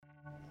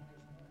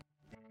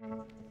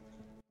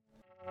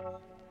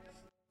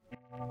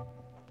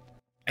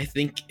I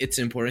think it's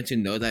important to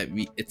know that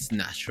it's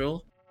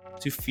natural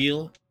to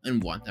feel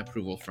and want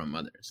approval from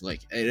others.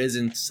 Like it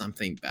isn't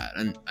something bad,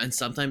 and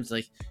sometimes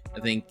like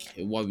I think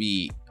what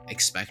we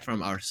expect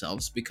from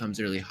ourselves becomes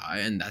really high,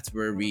 and that's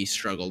where we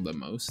struggle the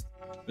most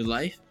with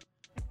life.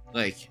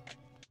 Like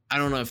I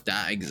don't know if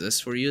that exists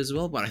for you as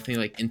well, but I think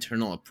like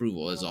internal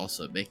approval is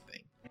also a big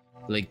thing.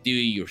 Like do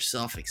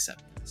yourself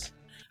acceptance.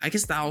 I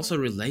guess that also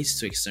relates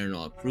to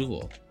external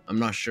approval. I'm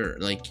not sure.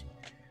 Like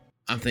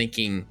I'm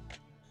thinking,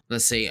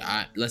 let's say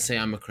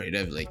I'm a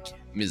creative like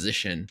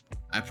musician.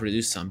 I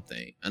produce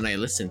something and I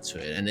listen to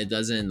it and it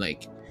doesn't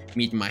like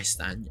meet my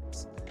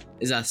standards.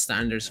 Is that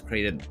standards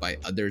created by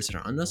others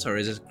around us, or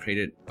is it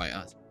created by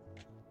us?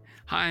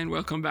 Hi and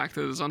welcome back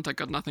to the Sonntag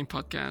Got Nothing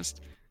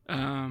podcast.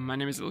 My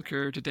name is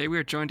Ilker. Today we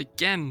are joined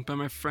again by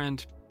my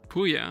friend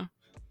Pouya.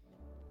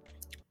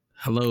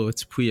 Hello,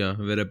 it's Pouya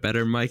with a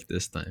better mic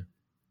this time.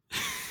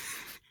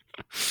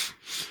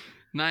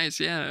 Nice,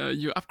 yeah.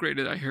 You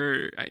upgraded. I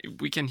heard.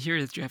 We can hear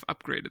that you have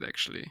upgraded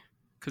actually,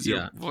 because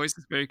your voice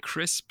is very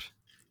crisp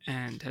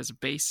and has a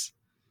bass.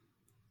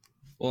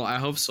 Well, I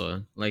hope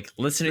so. Like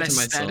listening to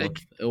myself,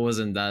 static. It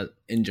wasn't that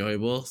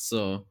enjoyable.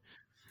 So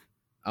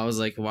I was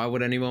like, why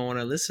would anyone want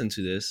to listen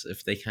to this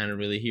if they can't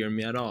really hear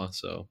me at all?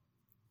 So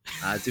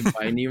I had to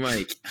buy a new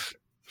mic.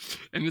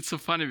 And it's so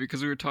funny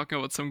because we were talking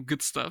about some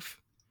good stuff.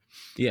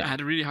 Yeah. I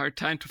had a really hard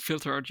time to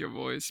filter out your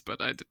voice, but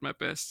I did my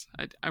best.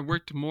 I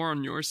worked more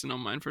on yours than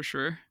on mine for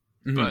sure.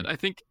 Mm-hmm. But I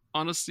think,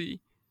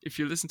 honestly, if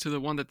you listen to the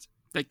one that,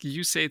 like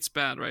you say it's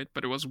bad, right?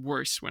 But it was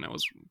worse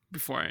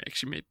before I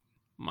actually made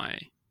my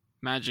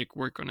magic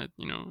work on it,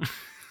 you know?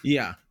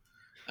 Yeah.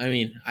 I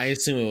mean, I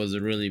assume it was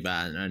really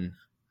bad, and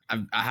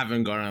I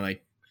haven't gotten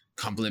like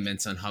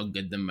compliments on how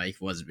good the mic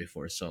was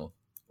before. So,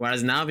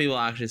 whereas now people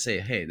actually say,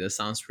 hey, this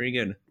sounds pretty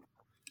good.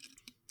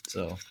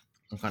 So,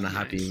 I'm kind of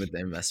happy with the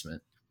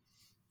investment.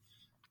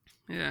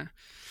 Yeah.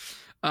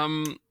 How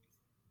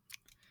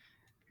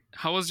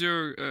was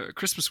your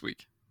Christmas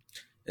week?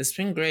 It's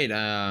been great.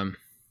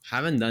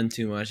 Haven't done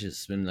too much.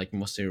 It's been like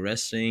mostly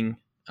resting,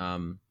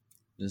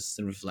 just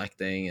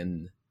reflecting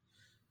and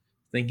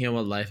thinking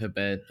about life a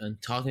bit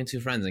and talking to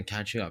friends and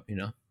catching up, you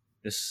know?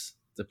 Just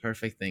the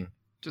perfect thing.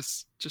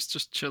 Just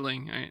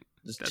chilling, right?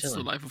 That's chilling.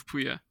 The life of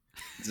Pouya.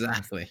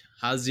 Exactly.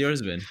 How's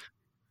yours been?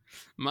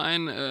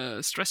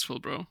 Mine, stressful,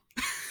 bro.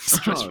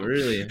 Stressful. Oh,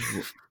 really?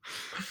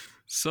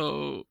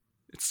 So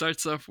it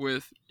starts off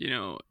with,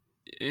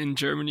 in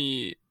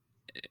Germany,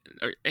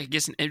 or I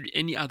guess in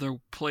any other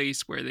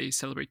place where they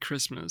celebrate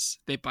Christmas,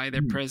 they buy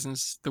their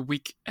presents the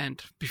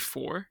weekend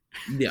before.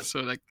 Yeah. So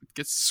like it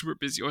gets super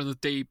busy, or the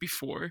day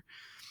before,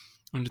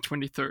 on the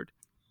 23rd.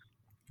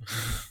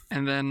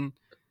 And then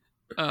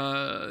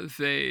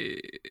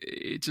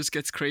it just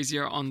gets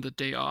crazier on the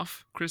day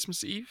off,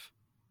 Christmas Eve.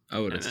 I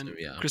would assume,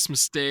 yeah.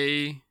 Christmas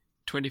Day,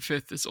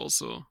 25th is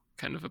also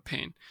kind of a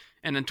pain.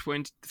 And then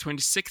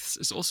 26th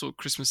is also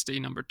Christmas Day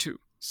number 2.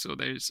 So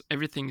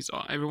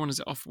everyone is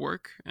off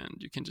work and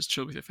you can just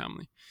chill with your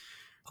family.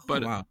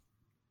 But wow.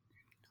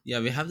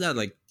 Yeah, we have that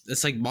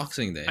it's like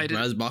Boxing Day.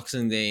 Whereas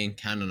Boxing Day in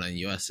Canada and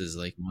US is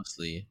like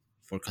mostly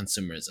for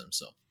consumerism,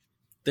 so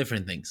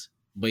different things.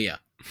 But yeah.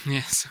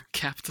 Yes,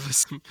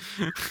 capitalism.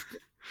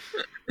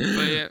 But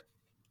yeah.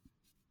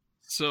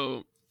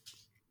 So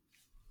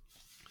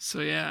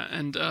yeah,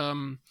 and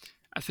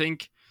I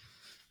think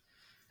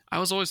I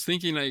was always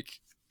thinking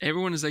like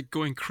everyone is like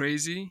going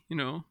crazy,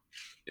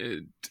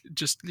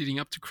 just leading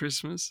up to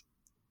Christmas,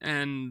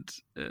 and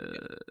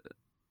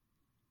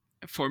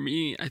for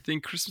me, I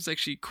think Christmas is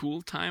actually a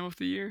cool time of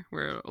the year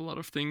where a lot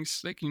of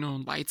things like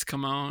lights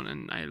come on,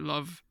 and I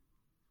love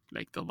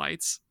like the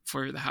lights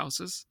for the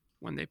houses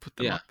when they put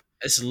them up.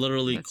 It's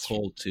literally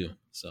cold too,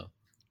 so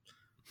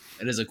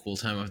it is a cool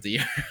time of the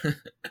year.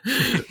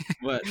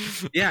 But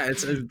yeah,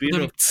 it's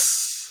beautiful.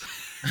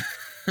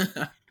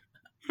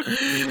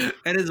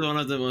 It is one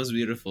of the most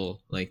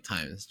beautiful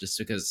times, just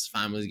because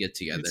families get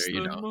together. It's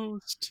the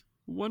most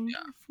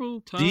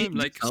wonderful time. Do you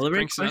like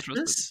celebrate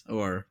Christmas,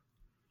 or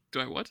do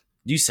I what?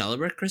 Do you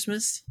celebrate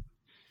Christmas?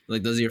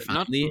 Like, does your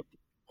family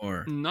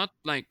not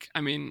like?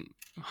 I mean,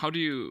 how do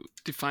you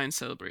define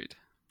celebrate?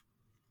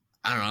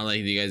 I don't know. Like,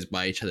 do you guys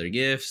buy each other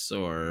gifts,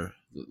 or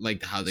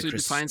like how the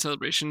Christmas? Define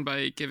celebration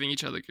by giving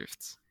each other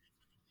gifts.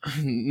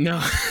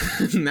 No,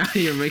 now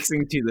you're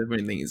mixing two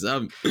different things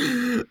up.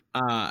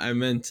 I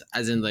meant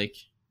as in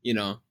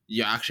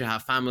you actually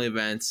have family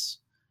events,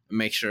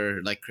 make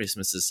sure like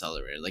Christmas is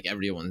celebrated, like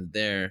everyone's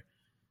there,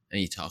 and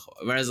you talk.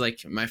 Whereas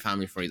like my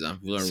family, for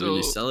example, we don't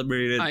really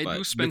celebrate it, but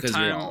because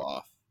we're all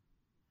off.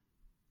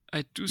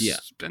 I do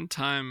spend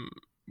time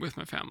with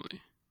my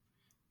family.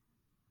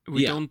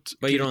 We don't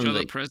give each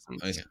other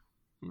presents. Okay.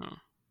 No.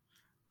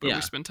 But we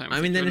spend time with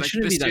I mean, then it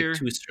shouldn't be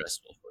too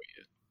stressful for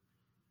you.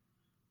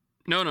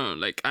 No,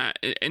 like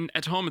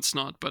at home it's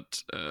not,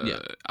 but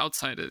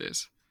outside it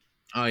is.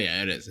 Oh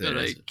yeah, it is.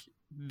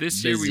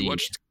 This year we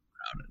watched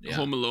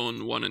Home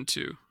Alone 1 and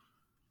 2.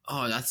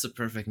 Oh, that's the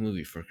perfect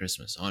movie for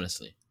Christmas,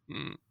 honestly.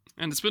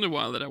 And it's been a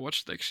while that I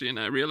watched it actually, and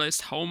I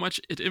realized how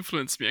much it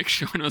influenced me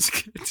actually when I was a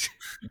kid.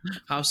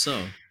 How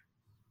so?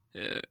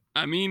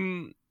 I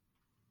mean,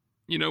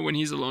 when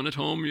he's alone at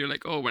home, you're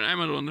like, oh, when I'm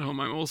alone at home,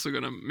 I'm also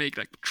gonna make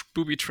like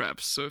booby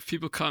traps. So if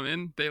people come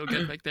in, they'll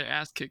get like their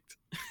ass kicked.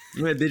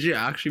 Wait, did you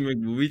actually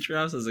make booby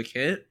traps as a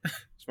kid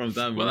from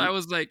that Well,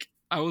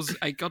 movie?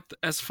 I got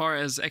as far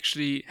as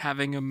actually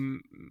having a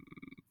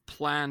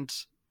planned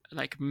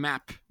like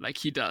map, like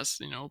he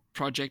does,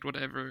 project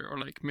whatever or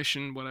like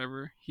mission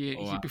whatever. Oh He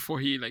wow. before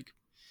he like,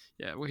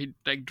 yeah, where he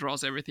like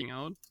draws everything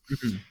out.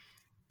 Mhm.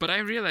 But I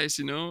realized,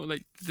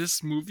 like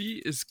this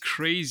movie is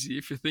crazy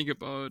if you think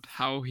about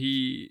how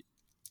he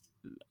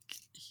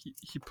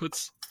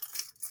puts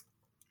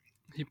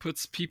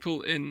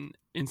people in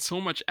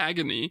so much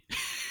agony.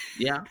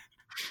 Yeah.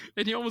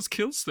 And he almost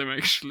kills them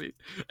actually.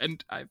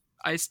 And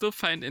I still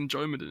find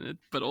enjoyment in it,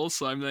 but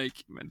also I'm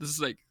like, man, this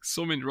is like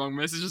so many wrong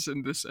messages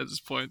in this at this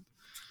point.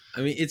 I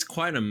mean, it's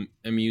quite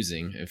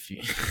amusing if you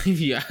if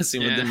you ask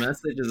me, but the Yeah.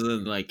 message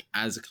isn't like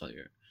as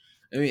clear.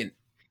 I mean,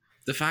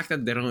 the fact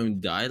that they don't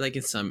even die like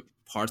in some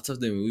parts of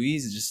the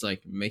movies just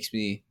like makes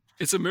me.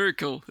 It's a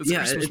miracle. It's a Yeah,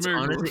 Christmas it's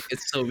miracle. honestly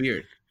it's so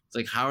weird. It's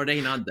like how are they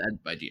not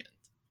dead by the end?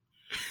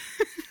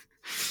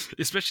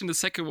 Especially in the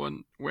second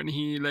one when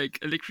he like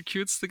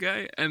electrocutes the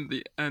guy and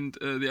the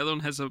other one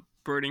has a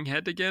burning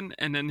head again,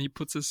 and then he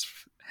puts his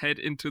head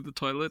into the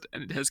toilet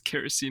and it has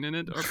kerosene in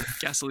it or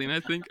gasoline, I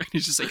think, and he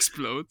just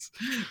explodes.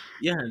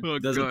 Yeah, Oh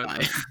doesn't god.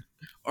 die.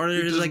 Or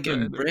there's doesn't like a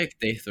die, no. brick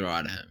they throw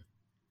at him.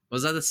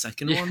 Was that the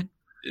second Yeah. one?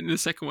 In the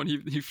second one,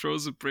 he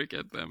throws a brick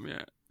at them.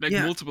 Yeah, like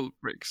Yeah. multiple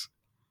bricks.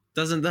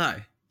 Doesn't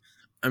die.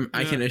 I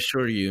Yeah. can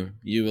assure you,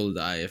 you will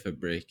die if a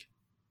brick.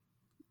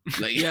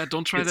 Like, Yeah,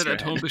 don't try hits that your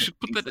at home. head. They should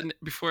put that in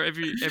before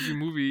every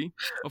movie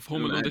of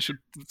Home Alone. They should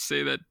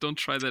say that don't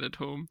try that at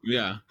home.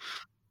 Yeah.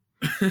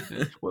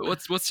 Yeah.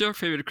 What's your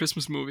favorite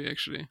Christmas movie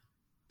actually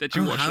that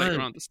you I don't watch have like a-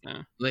 around this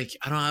time? Like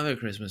I don't have a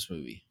Christmas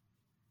movie.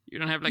 You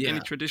don't have like any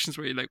Yeah. traditions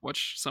where you like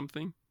watch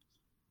something?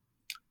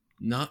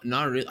 Not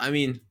really. I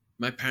mean,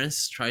 my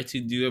parents tried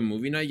to do a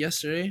movie night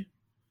yesterday.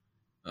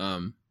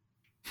 Or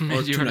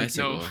And you 2 were nights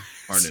like, no, ago.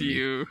 Pardon see me.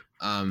 you.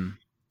 And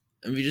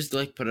we just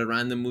like put a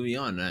random movie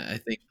on. I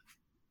think.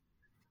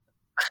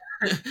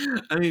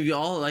 I mean, we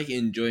all like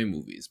enjoy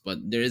movies,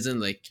 but there isn't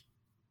like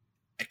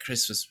a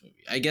Christmas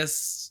movie. I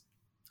guess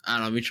I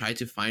don't know. We tried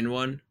to find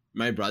one.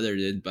 My brother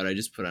did, but I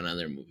just put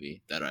another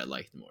movie that I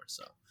liked more.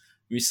 So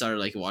we started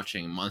like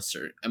watching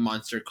Monster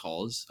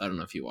Calls. I don't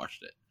know if you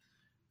watched it.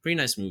 Pretty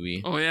nice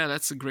movie. Oh yeah,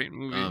 that's a great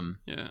movie.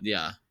 Yeah.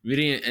 Yeah, we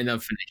didn't end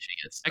up finishing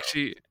it. So.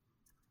 Actually,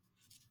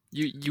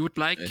 you would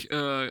like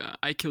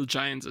I Kill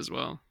Giants as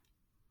well.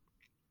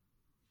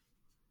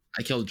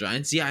 I Killed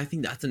Giants. Yeah, I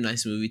think that's a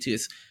nice movie too.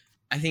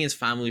 I think it's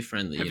family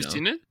friendly. Have you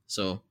seen it?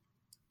 So,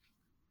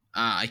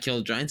 I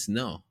Killed Giants.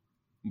 No,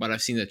 but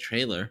I've seen the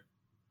trailer.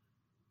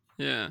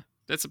 Yeah,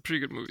 that's a pretty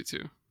good movie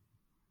too.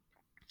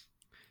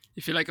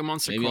 If you like a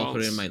Monster Maybe Calls, I'll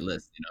put it in my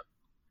list.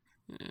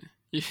 Yeah.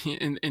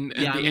 in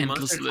Yeah, the I mean, endless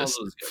Monster Calls list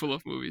was good. full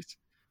of movies.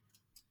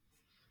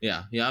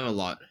 Yeah, you have a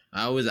lot.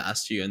 I always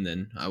ask you, and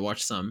then I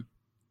watch some.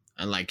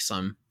 I like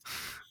some.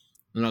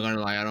 I'm not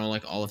gonna lie, I don't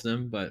like all of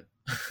them, but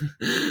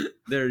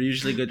they're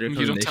usually good You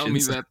recommendations. don't tell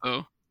me that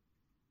though.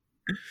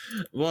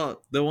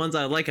 Well, the ones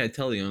I like, I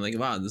tell you. I'm like,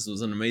 wow, this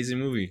was an amazing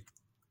movie.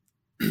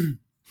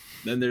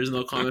 Then there's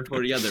no comment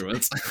for the other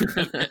ones.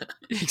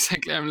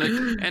 Exactly. I'm like,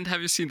 and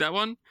have you seen that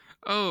one?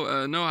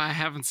 Oh, no, I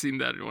haven't seen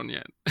that one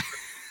yet.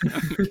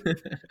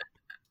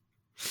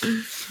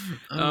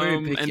 I'm very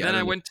picky. And then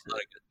I went. It's not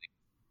a good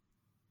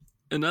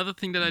thing. Another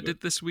thing that I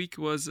did this week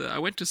was I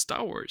went to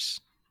Star Wars,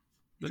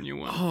 the new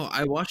one. Oh,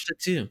 I watched it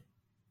too.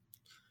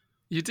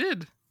 You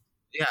did?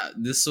 Yeah,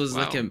 this was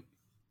like Wow. a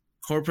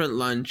corporate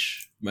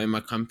lunch by my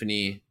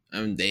company,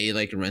 and they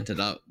like rented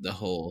out the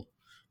whole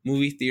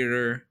movie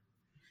theater,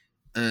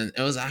 and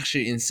it was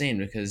actually insane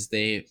because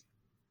they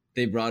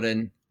brought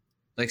in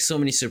like so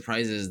many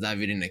surprises that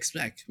we didn't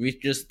expect. We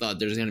just thought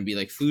there's gonna be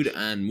like food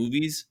and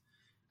movies,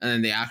 and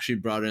then they actually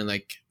brought in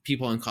like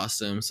people in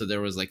costumes. So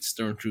there was like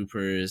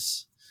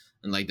stormtroopers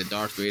and like the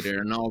Darth Vader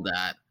and all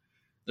that.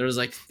 There was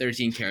like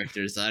 13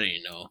 characters that I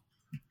didn't know,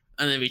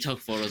 and then we took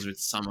photos with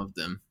some of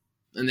them,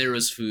 and there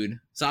was food.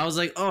 So I was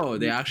like, oh,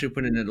 they actually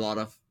put in a lot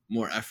of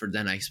more effort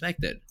than I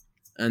expected.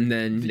 And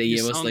then they You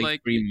gave us sound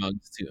like free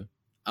mugs too.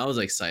 I was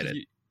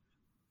excited.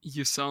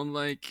 You sound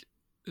like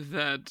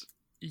that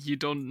you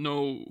don't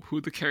know who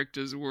the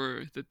characters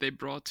were that they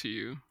brought to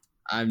you.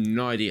 I have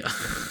no idea.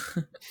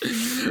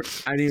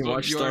 I didn't So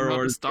watch you are Star not a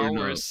Wars. Star or no.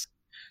 Wars.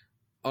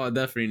 Oh,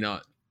 definitely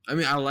not. I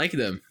mean, I like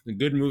them. They're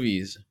good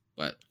movies,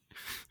 but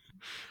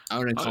I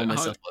wouldn't call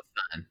myself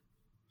a fan.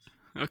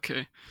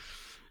 Okay.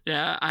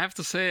 Yeah, I have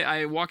to say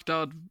I walked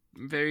out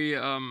very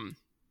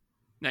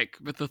like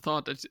with the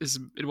thought that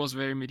it was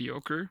very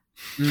mediocre.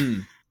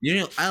 You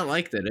know, I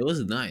liked it. It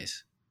was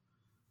nice.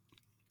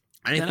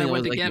 I didn't Then think I it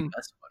was went like again. the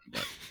best one,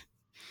 but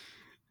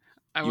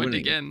I You went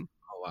went again.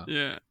 oh wow.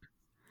 Yeah.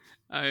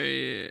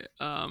 I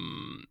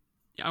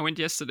went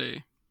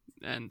yesterday,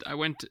 and I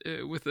went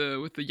with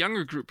a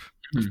younger group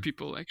of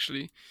people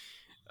actually.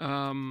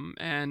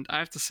 And I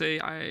have to say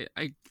I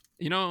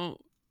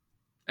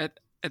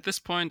at this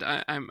point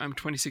I'm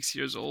 26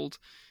 years old.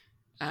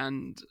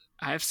 and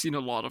I have seen a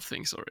lot of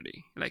things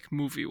already, like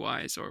movie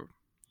wise or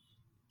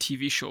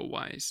TV show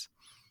wise,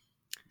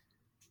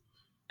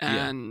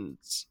 Yeah. and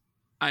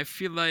I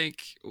feel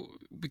like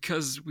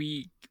because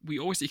we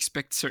always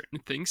expect certain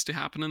things to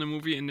happen in a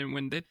movie, and then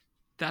when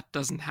that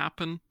doesn't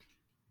happen,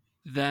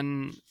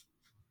 then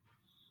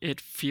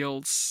it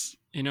feels,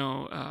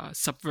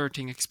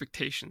 subverting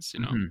expectations,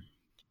 Hmm.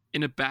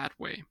 in a bad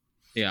way.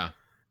 Yeah.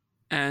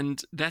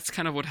 And that's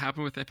kind of what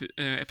happened with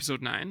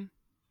episode 9.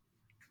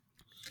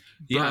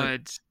 Yeah.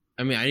 But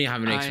I mean, I didn't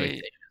have any I,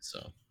 expectations,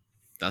 so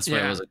that's why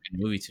it yeah. was a good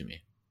movie to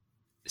me.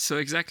 So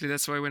exactly,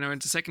 that's why when I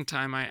went the second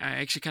time, I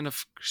actually kind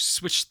of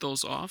switched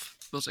those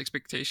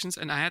expectations.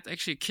 And I had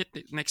actually a kid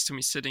next to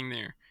me sitting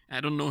there. I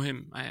don't know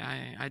him.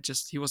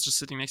 He was just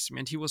sitting next to me,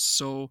 and he was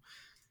so,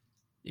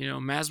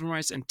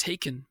 mesmerized and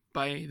taken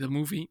by the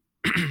movie.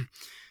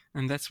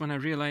 And that's when I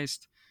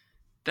realized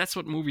that's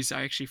what movies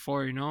are actually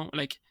for,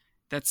 like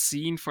that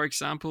scene, for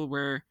example,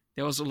 where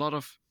there was a lot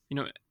of,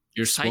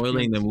 You're spoiling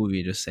excitement. the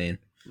movie, just saying.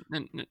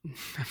 I'm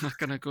not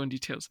gonna go in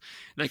details,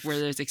 like where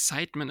there's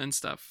excitement and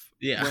stuff.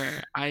 Yeah.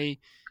 Where I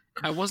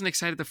wasn't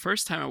excited the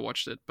first time I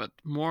watched it, but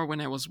more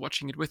when I was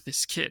watching it with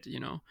this kid,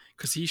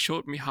 because he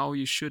showed me how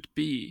you should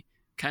be,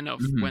 kind of,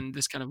 Hmm. when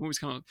this kind of movies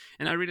come out.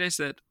 And I realized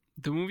that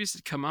the movies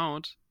that come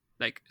out,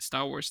 like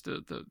Star Wars,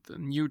 the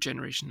new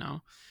generation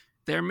now,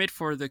 they're made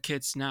for the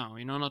kids now,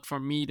 not for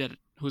me, that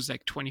who's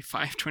like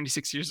 25,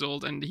 26 years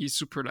old, and he's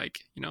super,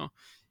 like,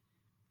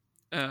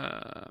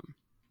 uh,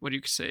 what do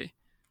you say?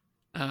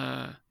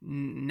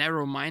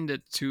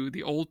 Narrow-minded to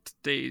the old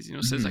days,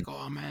 says Hmm. like,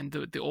 oh man,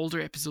 the older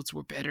episodes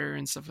were better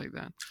and stuff like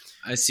that.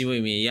 I see what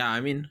you mean. Yeah,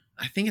 I mean,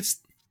 I think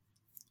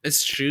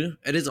it's true.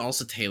 It is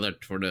also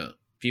tailored for the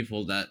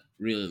people that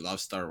really love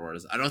Star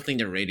Wars. I don't think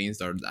the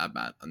ratings are that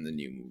bad on the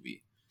new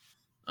movie.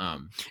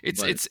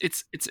 It's But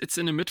it's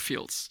in the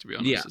midfields, to be yeah,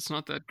 honest. It's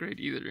not that great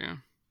either. Yeah.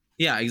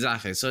 yeah,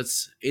 exactly. So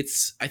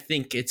it's I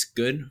think it's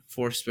good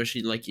for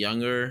especially like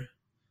younger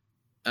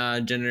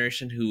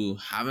generation who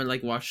haven't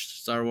like watched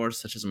Star Wars,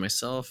 such as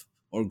myself,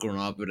 or grown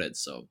up with it.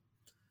 So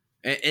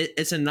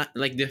it's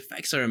like the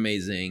effects are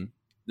amazing.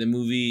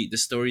 The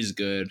story is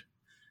good.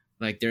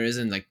 Like there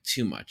isn't like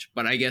too much,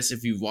 but I guess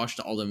if you've watched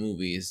all the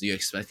movies, you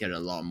expect to get a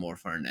lot more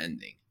for an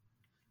ending.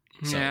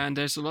 Yeah, So and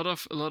there's a lot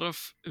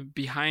of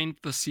behind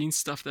the scenes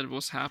stuff that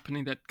was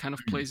happening that kind of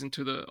plays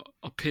into the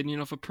opinion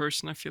of a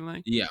person, I feel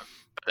like. yeah.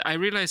 But I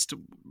realized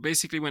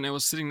basically when I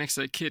was sitting next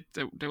to that kid,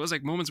 there was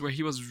like moments where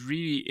he was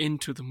really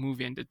into the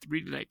movie, and it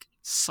really like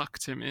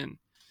sucked him in,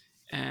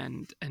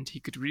 and he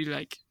could really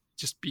like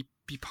just be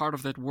part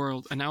of that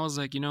world. And I was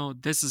like,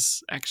 this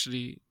is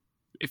actually,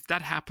 if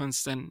that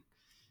happens, then,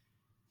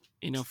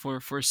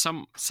 for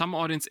some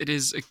audience it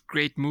is a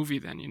great movie,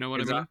 then, you know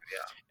what I mean?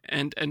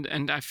 Exactly.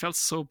 And I felt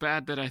so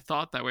bad that I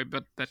thought that way,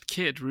 but that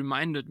kid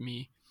reminded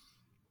me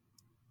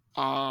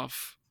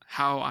of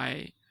how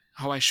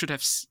I should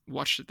have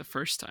watched it the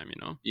first time,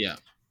 Yeah.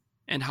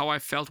 and how I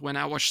felt when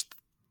I watched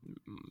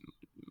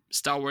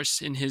Star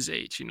Wars in his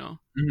age,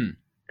 Hmm.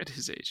 at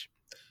his age.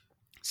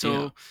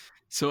 Yeah.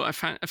 So I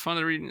found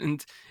it really,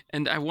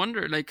 and I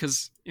wonder, like,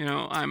 because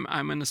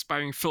I'm an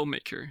aspiring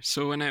filmmaker.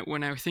 So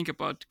when I think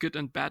about good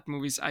and bad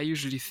movies, I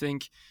usually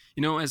think,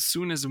 as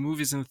soon as a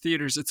movie's in the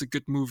theaters, it's a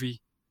good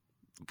movie,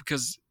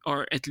 because,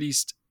 or at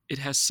least it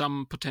has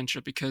some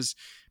potential, because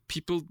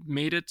people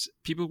made it,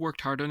 people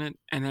worked hard on it,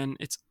 and then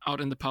it's out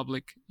in the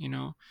public,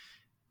 and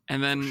For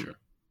then sure.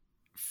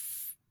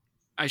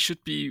 I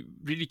should be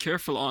really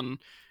careful on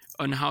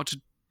how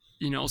to,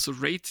 also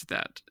rate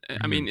that. I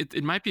Hmm. mean,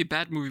 it might be a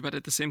bad movie, but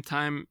at the same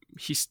time,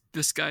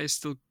 this guy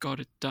still got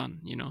it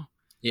done.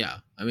 Yeah.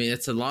 I mean,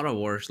 it's a lot of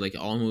work. Like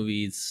all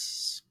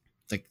movies,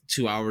 like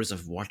 2 hours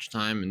of watch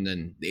time, and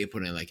then they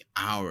put in like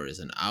hours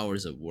and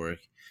hours of work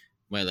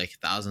by like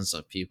thousands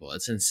of people.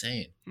 It's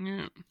insane.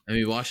 Yeah, And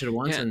we watch it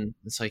once, yeah, and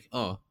it's like,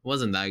 oh, it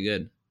wasn't that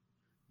good.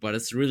 But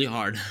it's really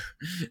hard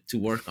to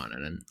work on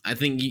it. And I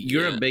think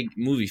you're a yeah, big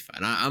movie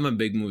fan. I'm a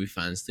big movie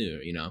fan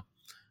too. yeah.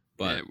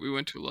 But We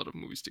went to a lot of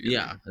movies together,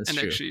 yeah, that's and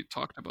true. actually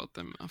talked about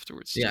them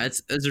afterwards Yeah,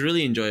 too. it's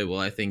really enjoyable.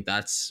 I think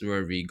that's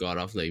where we got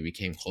off. Like, we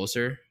came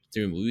closer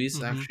through movies,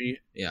 Hmm. actually.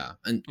 Yeah,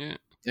 and Yeah.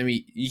 I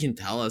mean, you can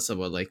tell us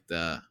about like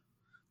the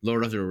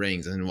Lord of the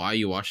Rings and why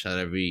you watch that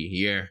every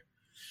year.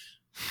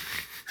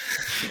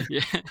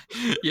 Yeah,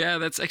 yeah.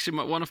 That's actually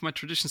one of my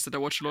traditions, that I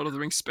watch a Lord of the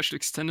Rings special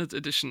extended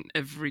edition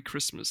every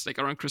Christmas, like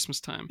around Christmas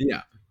time,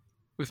 Yeah.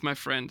 with my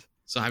friend.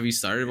 So have you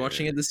started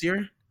watching it this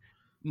year?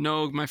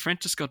 No, my friend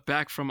just got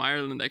back from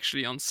Ireland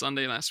actually on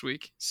Sunday last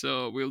week,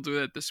 so we'll do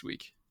that this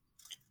week.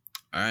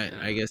 All right,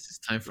 I guess it's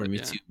time for But me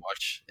yeah, to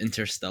watch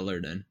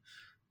Interstellar then.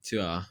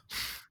 To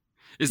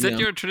is that yeah.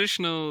 your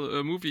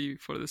traditional movie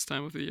for this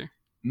time of the year?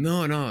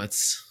 No,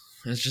 it's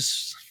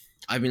just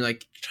I've been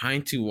like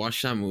trying to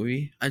watch that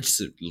movie. I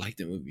just like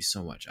the movie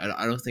so much.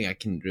 I don't think I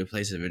can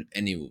replace it with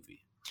any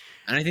movie.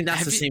 And I think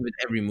that's the Have you? same with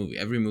every movie.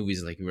 Every movie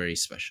is like very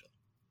special.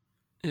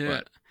 Yeah.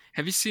 But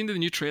Have you seen the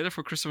new trailer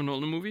for Christopher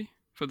Nolan movie?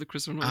 For the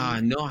Christopher Nolan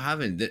movie? no, I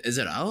haven't. Is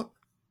it out?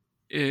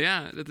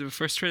 Yeah, the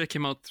first trailer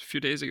came out a few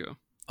days ago.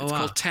 Oh It's wow.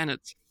 called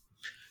Tenet.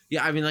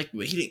 Yeah, I mean, like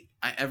waiting.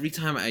 Every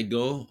time I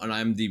go on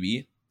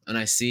IMDb and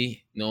I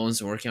see no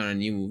one's working on a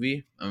new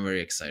movie, I'm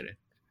very excited.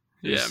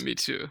 Yeah, There's, me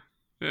too.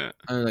 Yeah.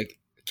 I'm like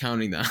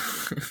counting down.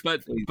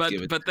 But Please give but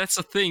it. but that's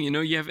the thing, you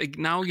know. You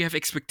have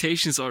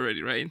expectations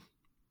already, right?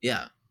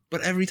 Yeah,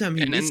 but every time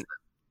he meets And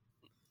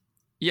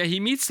yeah, he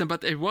meets them,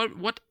 but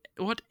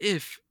what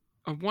if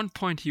at one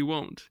point he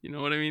won't? You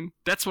know what I mean?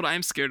 That's what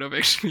I'm scared of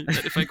actually.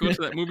 That if I go them,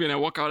 to that movie and I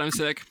walk out, I'm just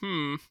like,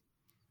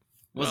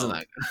 wasn't well,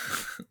 that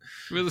good?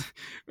 well,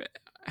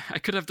 I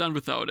could have done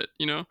without it,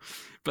 you know.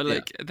 But Yeah.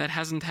 like that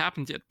hasn't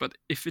happened yet. But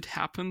if it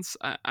happens,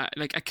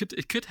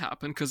 it could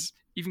happen because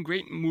even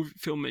great movie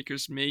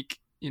filmmakers make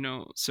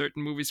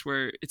certain movies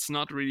where it's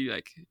not really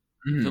like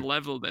the Mhm.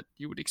 level that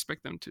you would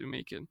expect them to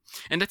make it.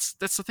 And that's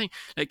the thing.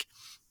 Like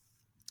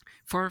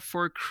for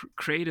a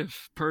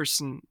creative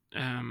person,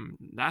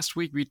 last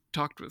week we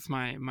talked with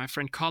my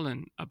friend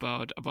Colin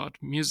about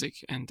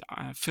music and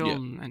Yeah.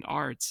 film and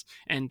arts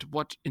and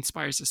what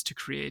inspires us to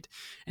create.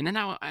 And then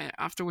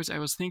afterwards I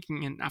was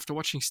thinking, and after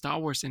watching Star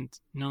Wars and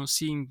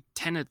seeing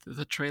Tenet,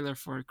 the trailer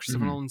for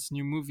Christopher Mhm. Nolan's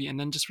new movie, and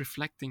then just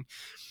reflecting,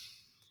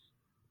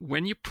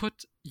 when you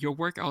put your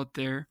work out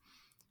there,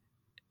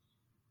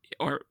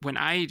 or when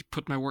I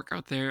put my work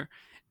out there,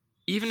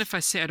 even if I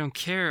say I don't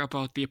care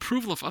about the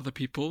approval of other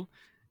people,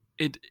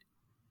 it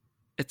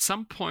at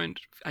some point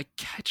I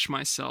catch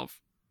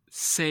myself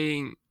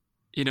saying,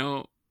 you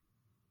know,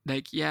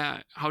 like,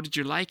 yeah, how did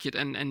you like it?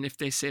 And if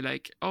they say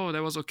like, oh,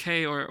 that was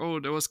okay, or oh,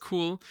 that was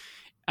cool,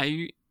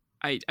 I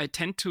I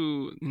tend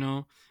to,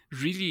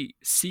 really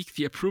seek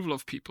the approval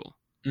of people.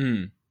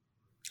 Mm.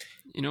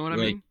 You know what I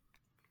Like mean?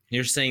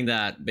 you're saying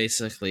that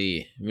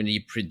basically when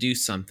you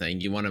produce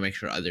something, you want to make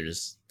sure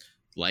others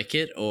like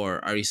it,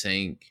 or are you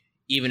saying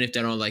even if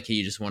they don't like it,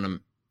 you just want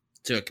them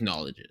to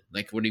acknowledge it?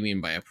 Like, what do you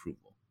mean by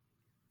approval?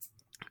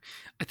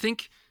 I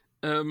think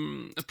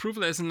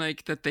approval isn't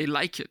like that they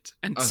like it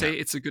and Okay. say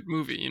it's a good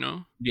movie, you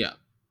know? Yeah.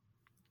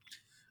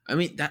 I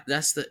mean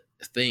that's the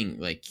thing.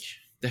 Like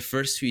the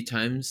first few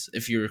times,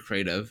 if you're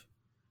creative,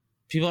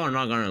 people are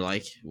not gonna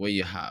like what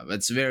you have.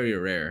 It's very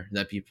rare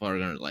that people are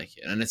gonna like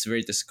it, and it's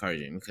very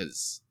discouraging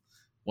because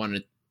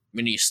one,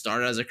 when you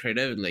start as a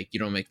creative, like you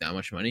don't make that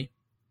much money,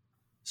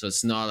 so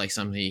it's not like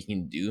something you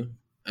can do,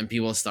 and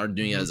people start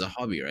doing it Mm-hmm. as a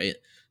hobby, right?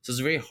 So it's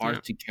very Yeah.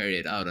 hard to carry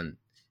it out and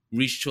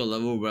reach to a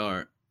level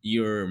where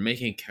you're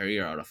making a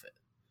career out of it.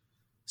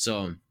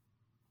 So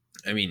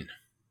I mean,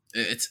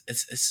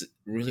 it's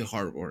really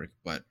hard work,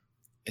 but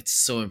it's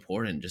so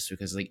important just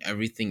because like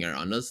everything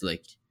around us,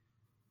 like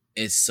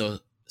is so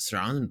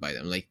surrounded by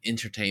them, like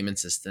entertainment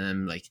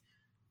system, like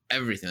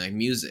everything, like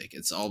music,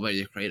 it's all by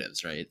the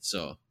creatives, right?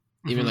 So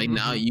even like Mm-hmm,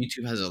 now mm-hmm.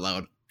 YouTube has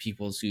allowed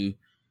people to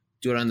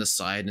do it on the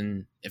side,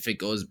 and if it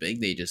goes big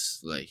they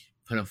just like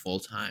put it full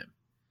time.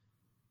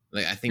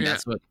 Like I think Yeah.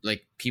 that's what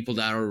like people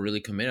that are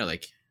really committed,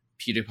 like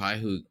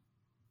PewDiePie,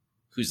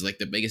 who's like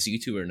the biggest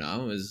YouTuber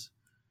now, is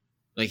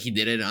like he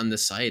did it on the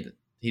side.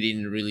 He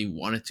didn't really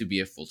want it to be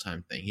a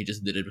full-time thing, he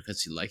just did it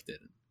because he liked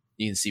it.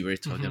 You can see where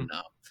it took Mm-hmm. him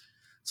now.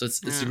 So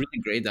it's Yeah. really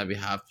great that we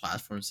have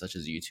platforms such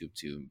as YouTube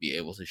to be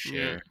able to Yeah.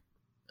 share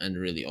and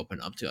really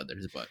open up to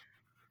others, but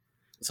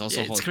it's Yeah,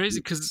 also it's hard crazy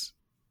to. because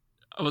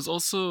I was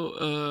also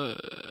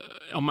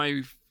on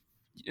my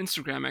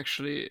Instagram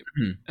actually.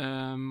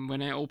 Mhm.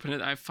 When I opened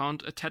it, I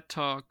found a TED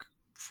talk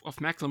of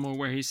Macklemore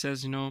where he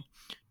says,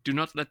 do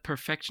not let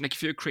perfection, like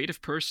if you're a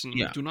creative person,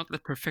 Yeah, do not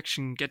let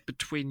perfection get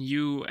between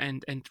you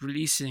and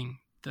releasing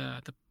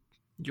the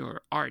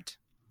your art.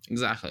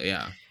 exactly.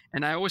 Yeah.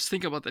 And I always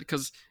think about that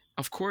because,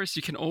 of course,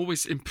 you can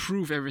always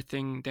improve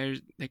everything.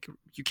 There's like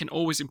you can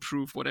always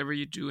improve whatever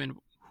you do, and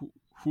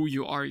who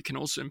you are. You can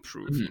also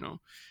improve. Mhm.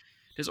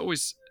 There's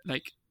always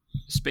like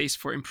space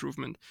for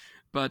improvement.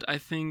 But I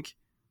think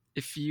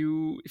if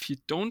you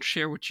don't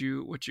share what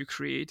you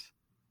create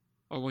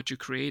or what you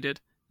created,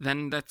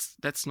 then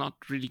that's not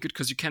really good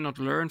because you cannot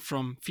learn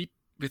from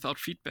without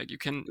feedback. You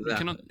cannot,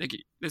 Exactly. like,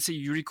 let's say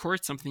you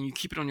record something, you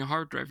keep it on your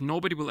hard drive,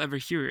 nobody will ever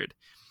hear it.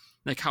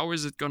 Like, how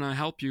is it gonna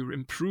help you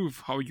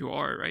improve how you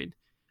are, right?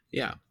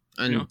 Yeah.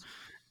 you know And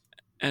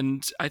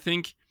and I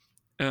think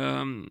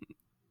um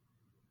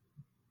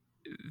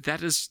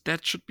that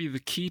should be the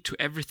key to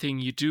everything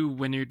you do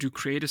when you do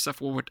creative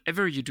stuff or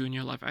whatever you do in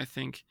your life. I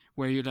think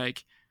where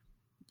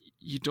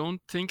you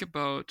don't think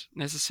about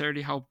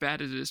necessarily how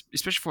bad it is,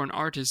 especially for an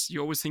artist.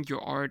 You always think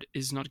your art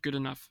is not good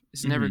enough,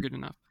 is never mhm. good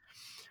enough.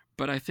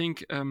 But I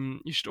think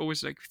you should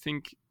always like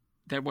think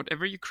that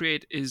whatever you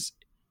create is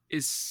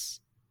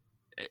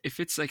if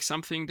it's like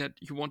something that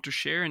you want to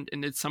share, and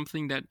it's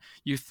something that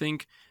you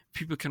think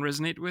people can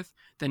resonate with,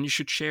 then you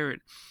should share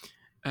it.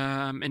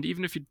 And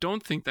even if you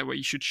don't think that way,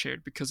 you should share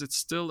it because it's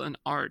still an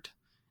art.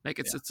 Like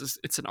Yeah.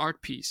 it's an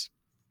art piece.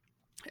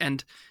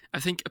 And I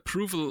think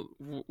approval,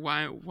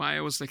 why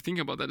I was like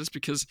thinking about that is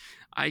because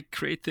I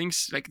create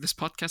things like this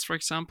podcast, for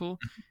example.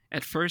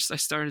 At first I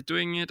started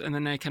doing it, and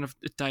then I kind of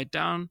it died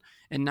down,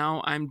 and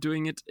now I'm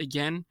doing it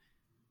again,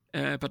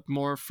 but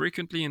more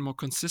frequently and more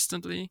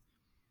consistently.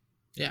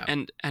 Yeah.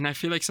 And I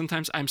feel like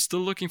sometimes I'm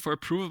still looking for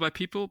approval by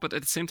people, but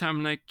at the same time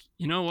I'm like,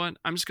 you know what,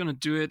 I'm just gonna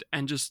do it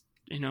and just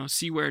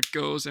see where it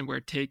goes and where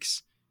it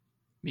takes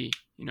me.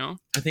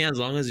 I think as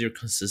long as you're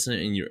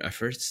consistent in your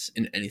efforts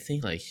in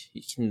anything, like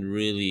you can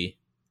really,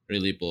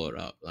 really blow it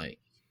up. Like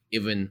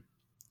even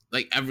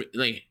like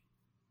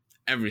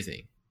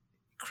everything,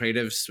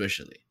 creative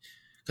especially,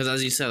 because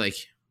as you said,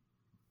 like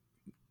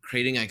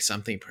creating like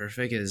something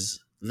perfect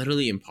is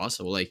literally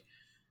impossible. Like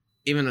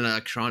even in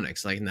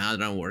electronics, like now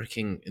that I'm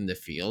working in the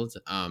field,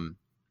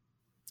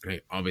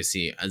 right,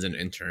 obviously as an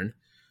intern,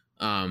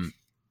 um,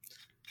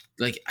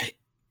 like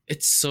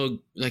it's so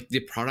like the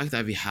product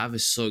that we have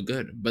is so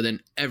good, but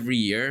then every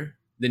year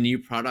the new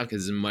product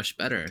is much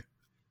better.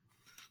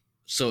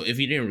 So if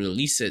you didn't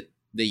release it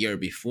the year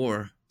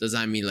before, does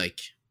that mean like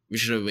we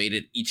should have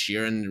waited each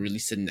year and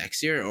released it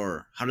next year,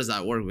 or how does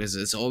that work? Because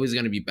it's always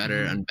going to be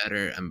better Mm-hmm. and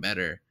better and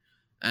better.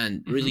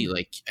 And Mm-hmm. really,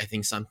 like I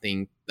think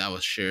something that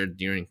was shared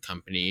during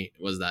company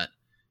was that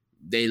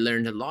they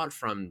learned a lot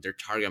from their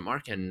target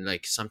market. And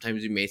like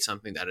sometimes we made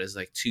something that is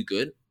like too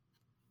good,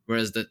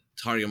 whereas the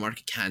target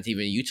market can't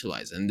even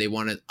utilize it. And they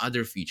wanted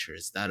other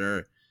features that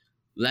are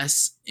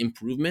less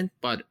improvement,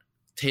 but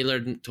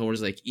tailored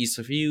towards like ease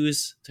of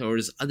use,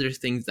 towards other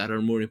things that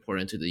are more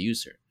important to the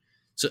user.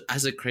 So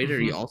as a creator,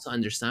 Mm-hmm. you also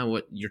understand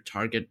what your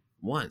target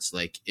wants.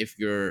 Like if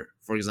you're,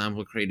 for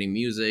example, creating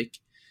music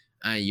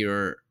and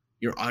your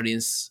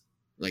audience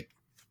like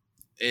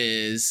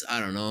is, I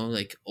don't know,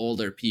 like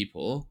older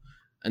people,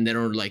 and they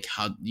don't like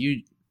how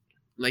you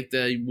like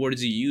the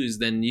words you use,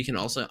 then you can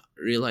also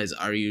realize,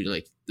 are you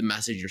like the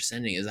message you're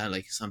sending, is that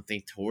like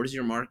something towards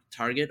your mark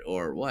target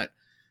or what?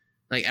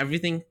 Like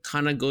everything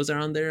kind of goes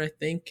around there, I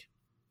think.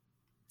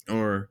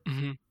 Or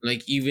Mm-hmm.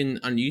 like even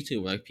on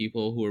YouTube, like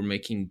people who are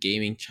making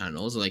gaming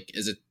channels, like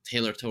is it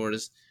tailored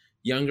towards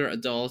younger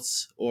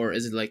adults, or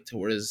is it like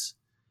towards,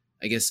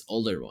 I guess,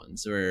 older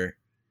ones, where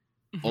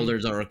Mm-hmm.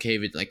 olders are okay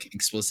with like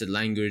explicit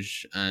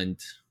language and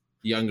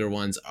younger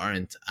ones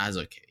aren't as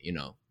okay, you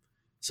know?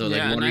 So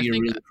like Yeah, what and are I you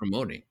think really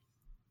promoting?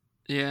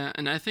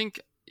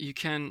 you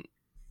can,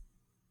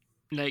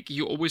 like,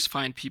 you always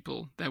find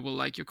people that will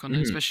like your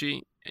content, Hmm.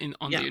 especially in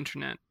on Yeah, the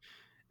internet.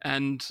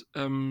 And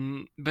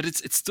but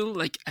it's still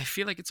like, I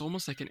feel like it's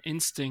almost like an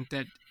instinct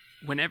that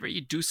whenever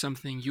you do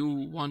something, you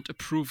want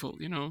approval.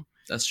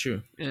 that's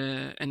true.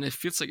 And it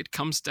feels like it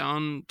comes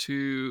down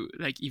to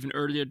like even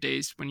earlier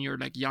days when you're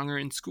like younger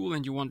in school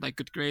and you want like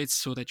good grades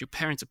so that your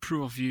parents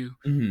approve of you,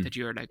 Hmm. that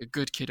you're like a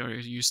good kid, or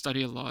you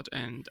study a lot,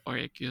 and or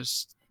like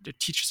the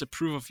teachers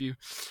approve of you.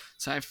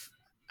 So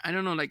I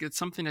don't know, like it's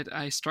something that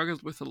I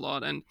struggled with a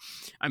lot. And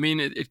I mean,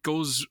 it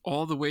goes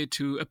all the way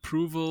to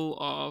approval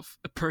of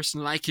a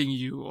person liking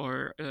you,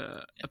 or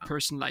a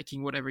person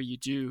liking whatever you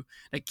do.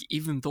 Like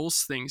even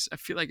those things, I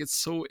feel like it's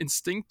so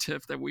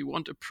instinctive that we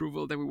want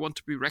approval, that we want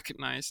to be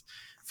recognized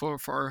for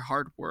our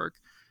hard work,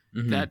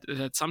 Hmm. that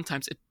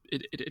sometimes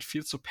it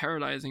feels so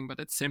paralyzing.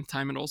 But at the same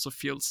time, it also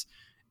feels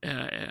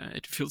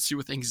it fills you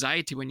with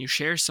anxiety when you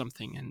share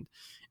something.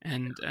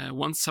 And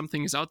once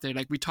something is out there,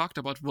 like we talked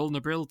about,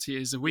 vulnerability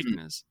is a Hmm.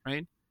 weakness,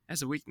 right?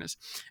 As a weakness.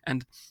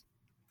 And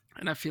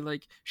and I feel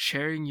like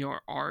sharing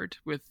your art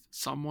with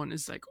someone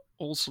is like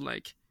also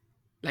like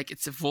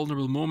it's a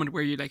vulnerable moment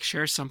where you like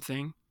share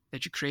something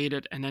that you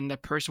created, and then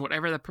that person,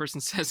 whatever that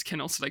person says, can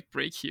also like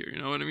break you. You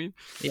know what I mean?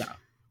 Yeah,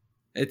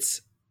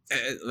 it's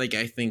like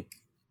I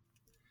think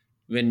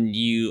when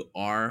you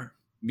are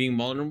being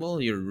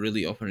vulnerable, you're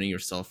really opening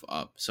yourself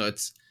up. So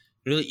it's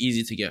really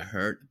easy to get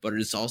hurt, but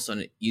it's also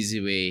an easy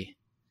way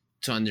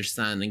to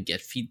understand and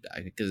get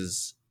feedback,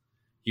 because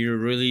you're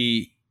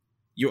really,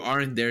 you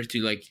aren't there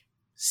to like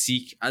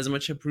seek as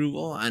much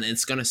approval, and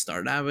it's gonna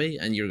start that way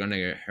and you're gonna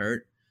get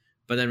hurt.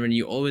 But then when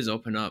you always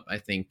open up, I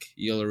think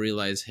you'll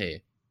realize,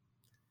 hey,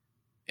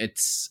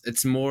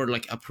 it's more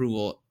like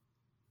approval.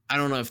 I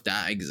don't know if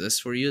that exists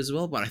for you as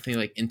well, but I think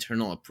like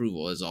internal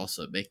approval is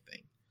also a big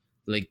thing.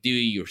 Like, do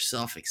you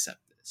yourself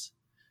accept this?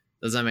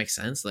 Does that make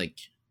sense?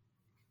 Like,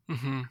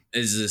 Mm-hmm.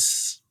 is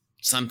this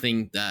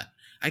something that,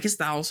 I guess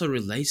that also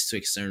relates to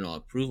external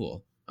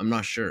approval? I'm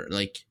not sure.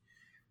 Like,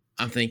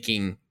 I'm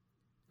thinking,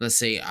 let's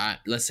say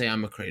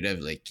I'm a creative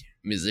like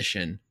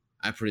musician.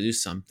 I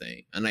produce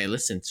something and I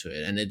listen to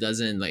it and it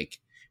doesn't like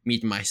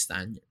meet my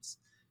standards.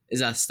 Is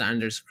that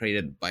standards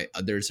created by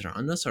others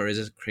around us, or is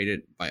it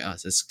created by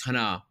us? It's kind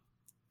of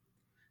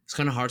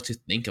hard to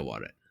think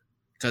about it,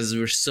 because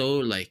we're so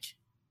like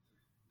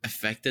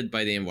affected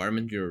by the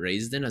environment we were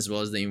raised in, as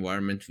well as the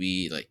environment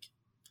we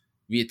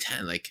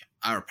attend. Like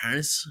our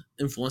parents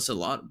influence a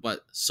lot,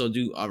 but so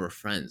do our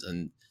friends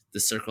and the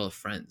circle of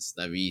friends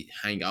that we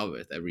hang out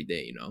with every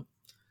day, you know?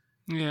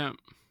 Yeah,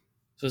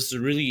 So it's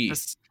really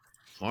that's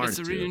it's hard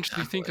a really to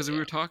interesting thing, tackle it. because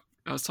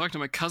I was talking to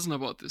my cousin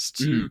about this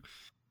Yeah. Hmm. too,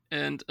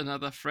 and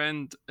another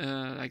friend.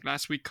 Like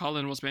last week,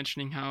 Colin was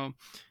mentioning how,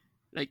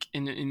 like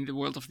in the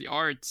world of the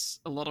arts,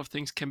 a lot of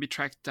things can be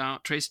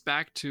traced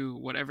back to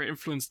whatever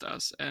influenced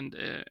us, and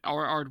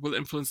our art will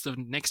influence the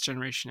next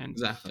generation. And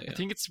Exactly. I Yeah.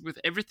 think it's with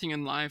everything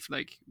in life,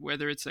 like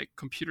whether it's like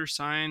computer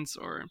science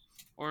or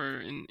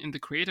in the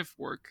creative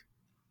work,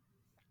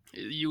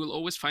 you will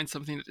always find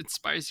something that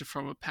inspires you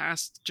from a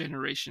past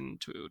generation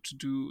to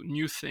do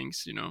new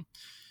things.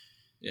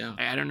 Yeah.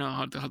 I don't know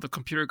how the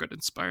computer got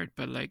inspired,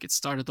 but like it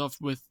started off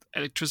with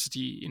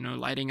electricity, you know,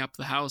 lighting up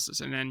the houses,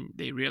 and then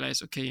they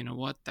realized, okay, you know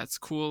what, that's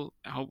cool.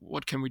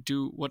 What can we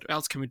do? What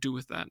else can we do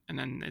with that? And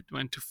then it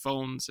went to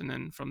phones, and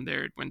then from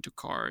there it went to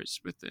cars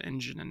with the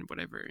engine and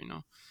whatever, you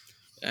know.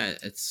 Yeah,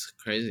 it's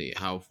crazy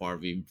how far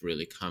we've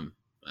really come,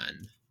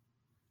 and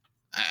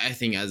I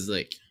think as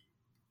like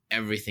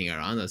everything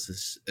around us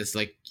is, it's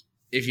like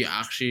if you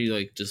actually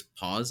like just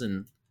pause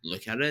and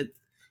look at it,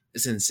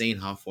 it's insane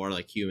how far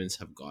like humans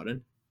have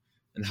gotten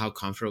and how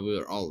comfortable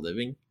we're all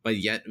living, but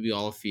yet we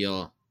all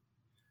feel,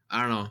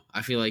 I don't know,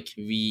 I feel like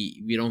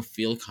we don't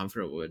feel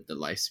comfortable with the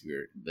lives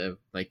we live.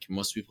 Like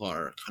most people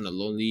are kind of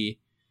lonely.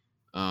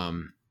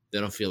 They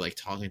don't feel like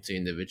talking to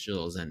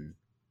individuals, and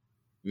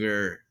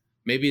we're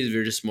maybe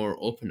we're just more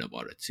open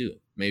about it too.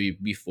 Maybe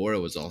before it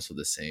was also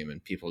the same,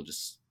 and people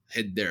just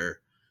hid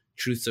their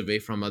truths away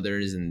from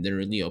others and didn't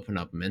really open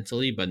up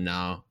mentally. But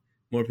now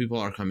more people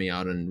are coming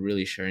out and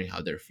really sharing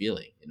how they're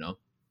feeling. You know?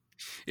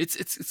 It's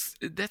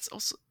that's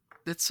also,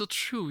 that's so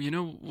true. You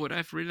know what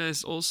I've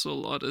realized also a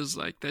lot is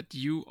like that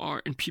you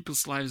are in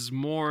people's lives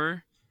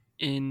more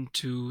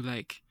into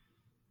like,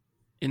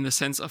 in the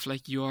sense of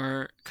like you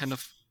are kind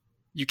of,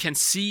 you can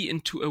see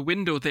into a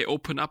window they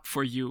open up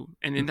for you,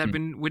 and in that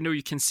Mhm. window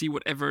you can see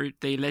whatever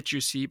they let you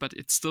see, but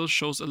it still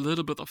shows a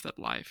little bit of that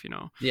life, you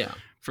know. Yeah.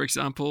 For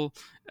example,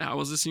 I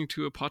was listening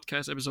to a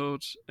podcast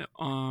episode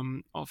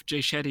of Jay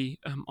Shetty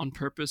on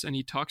purpose, and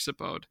he talks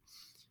about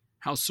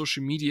how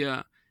social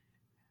media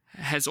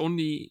has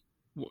only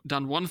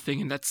done one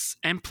thing, and that's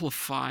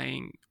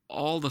amplifying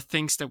all the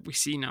things that we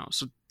see now.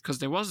 So because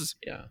there was,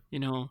 Yeah. you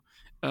know,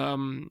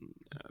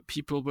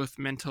 people with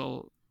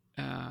mental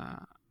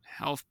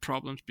health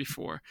problems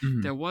before.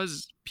 Mhm. There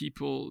was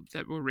people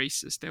that were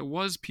racist. There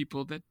was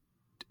people that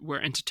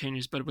were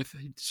entertainers. But with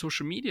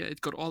social media,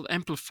 it got all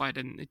amplified,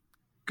 and it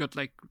got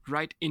like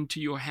right into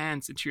your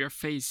hands, into your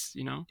face,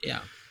 you know.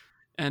 Yeah.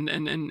 And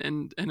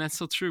that's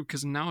so true,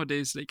 because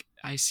nowadays, like,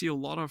 I see a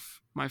lot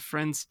of my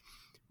friends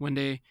when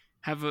they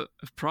have a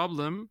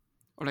problem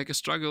or like a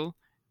struggle,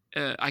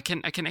 I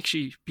can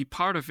actually be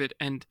part of it,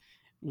 and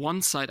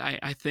one side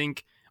I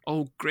think,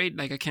 oh great,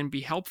 like I can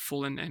be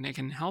helpful, and I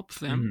can help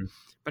them, Mhm.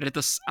 but at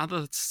the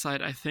other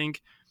side I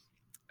think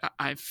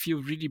I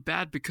feel really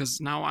bad, because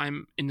now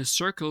I'm in a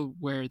circle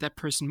where that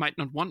person might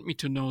not want me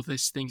to know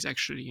these things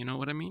actually, you know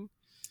what I mean?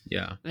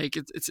 Yeah. Like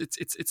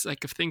it's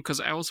like a thing, because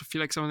I also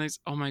feel like someone thinks,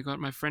 oh my god,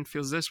 my friend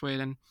feels this way,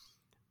 then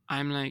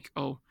I'm like,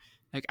 oh,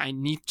 like I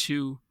need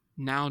to,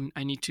 now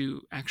I need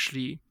to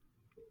actually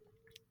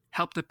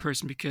help the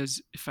person,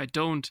 because if I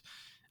don't,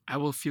 I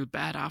will feel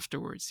bad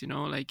afterwards, you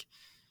know, like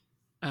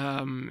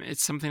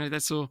it's something like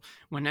that. So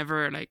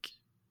whenever, like,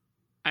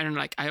 I don't know,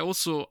 like I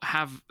also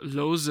have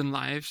lows in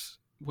life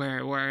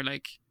where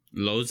like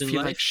Lows in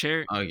feel like life.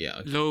 share Oh yeah.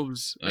 Okay.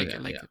 lows, Okay.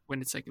 like Yeah.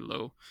 when it's like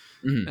low,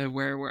 Mhm.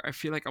 where I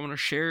feel like I want to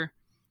share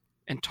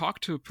and talk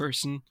to a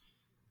person,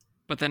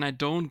 but then I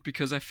don't,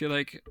 because I feel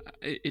like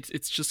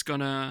it's just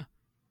gonna,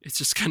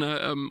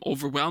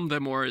 overwhelm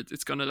them, or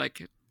it's gonna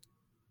like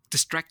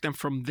distract them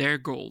from their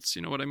goals,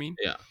 you know what I mean?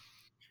 Yeah.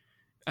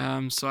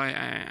 So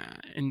I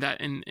in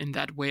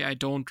that way, I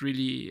don't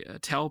really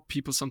tell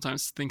people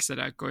sometimes things that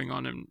are going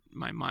on in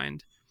my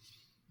mind.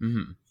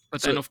 Mhm.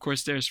 But So then of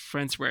course there's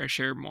friends where I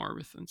share more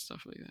with and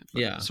stuff like that.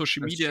 But yeah,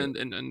 social that's media true.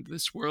 and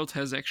this world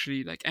has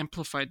actually like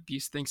amplified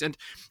these things, and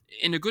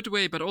in a good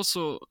way, but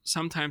also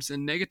sometimes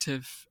in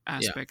negative Yeah.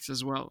 aspects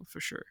as well, for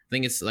sure. I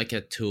think it's like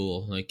a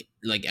tool,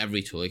 like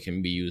every tool, it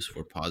can be used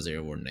for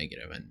positive or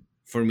negative. And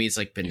for me, it's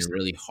like been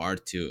really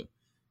hard to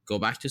go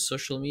back to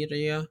social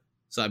media.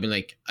 So I've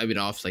been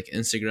off like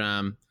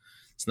Instagram,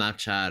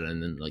 Snapchat,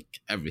 and then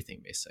like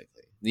everything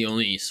basically. The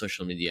only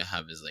social media I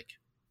have is like,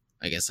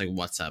 I guess, like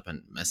WhatsApp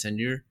and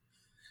Messenger.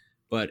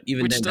 But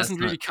even Which then, that's doesn't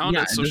not. really count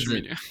Yeah, as social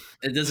media.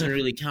 it doesn't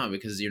really count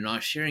because you're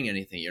not sharing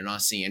anything. You're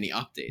not seeing any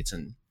updates,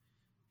 and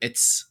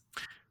it's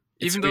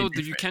it's Even very though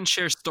you different. can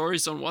share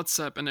stories on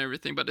WhatsApp and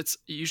everything, but it's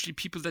usually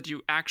people that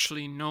you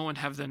actually know and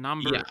have their Yeah,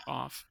 number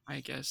of, I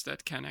guess,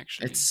 that can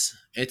actually.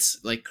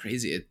 it's like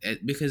crazy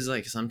because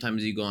like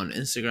sometimes you go on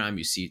Instagram,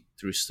 you see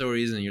through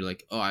stories, and you're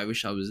like, oh, I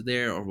wish I was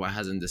there, or why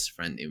hasn't this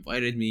friend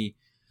invited me?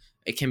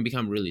 It can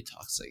become really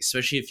toxic,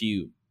 especially if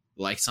you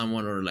like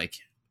someone or like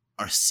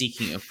are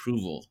seeking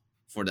approval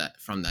for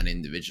that from that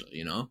individual,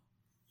 you know.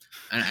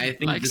 And I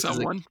think Like this is like,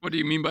 someone? What do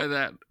you mean by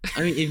that?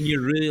 I mean, if you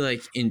really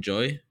like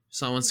enjoy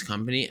someone's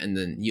company and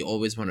then you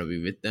always want to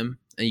be with them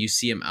and you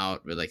see them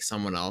out with like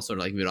someone else or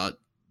like without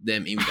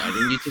them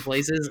inviting you to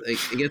places, like,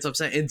 it gets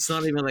upset. It's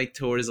not even like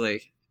towards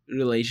like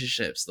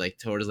relationships, like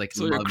towards like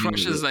So your loving.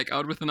 crush is like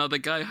out with another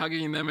guy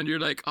hugging them, and you're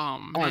like, oh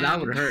Oh, that man.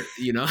 would hurt,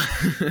 you know.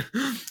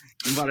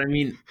 But I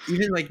mean,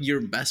 even like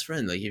your best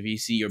friend, like if you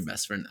see your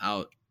best friend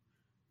out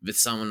with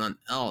someone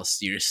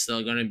else, you're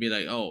still gonna be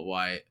like, oh,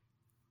 why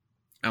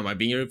am I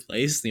being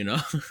replaced? You know,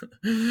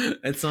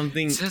 it's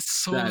something That's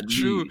so that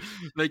true.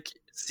 we Like,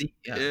 see.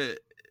 Yeah. uh,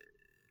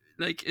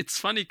 like it's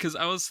funny because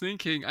I was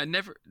thinking I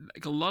never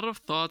like a lot of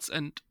thoughts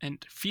and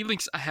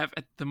feelings I have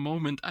at the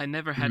moment I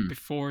never had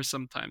before.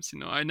 Sometimes, you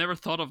know, I never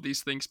thought of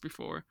these things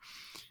before.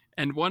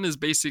 And one is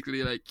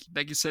basically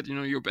like you said, you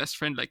know, your best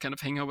friend, like kind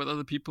of hang out with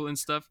other people and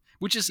stuff,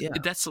 which is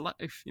that's a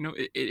life, you know.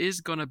 It is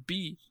gonna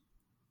be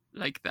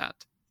like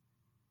that,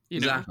 you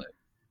Exactly.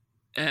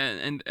 know.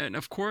 And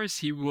of course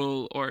he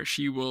will or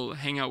she will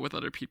hang out with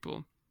other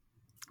people.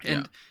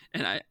 And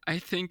I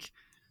think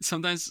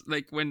sometimes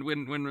like when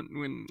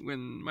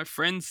my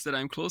friends that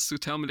I'm close to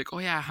tell me like, oh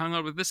yeah, I hung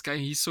out with this guy,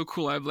 he's so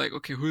cool, I'm like,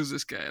 okay, who's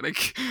this guy?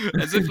 Like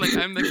as if like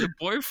I'm like the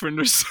boyfriend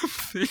or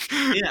something.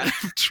 Yeah.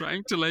 I'm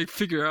trying to like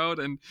figure out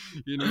and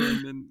you know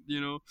and then you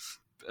know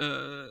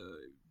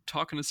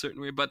talk in a certain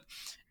way. But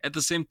at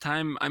the same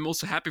time I'm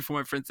also happy for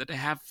my friends that they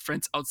have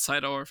friends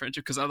outside our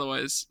friendship, because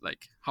otherwise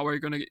like how are you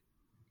gonna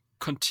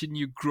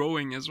continue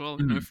growing as well,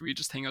 you know, if we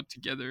just hang out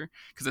together,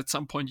 because at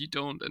some point you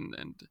don't.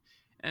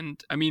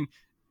 And I mean,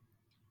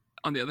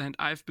 on the other hand,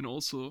 I've been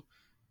also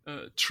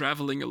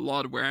traveling a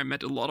lot, where I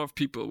met a lot of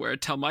people, where I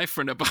tell my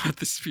friend about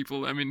these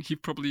people. I mean, he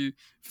probably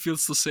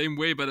feels the same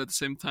way, but at the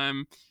same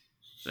time,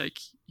 like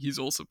he's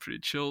also pretty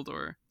chilled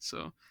or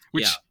so,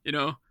 which you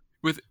know,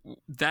 with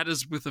that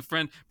is with a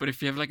friend. But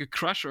if you have like a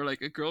crush or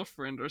like a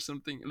girlfriend or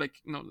something, like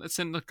no, let's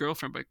say not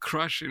girlfriend but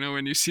crush, you know,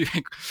 when you see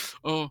like,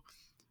 oh,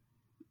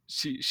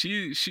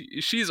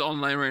 she's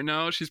online right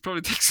now, she's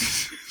probably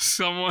texting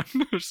someone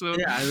or so,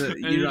 Yeah,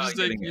 and you just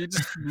like you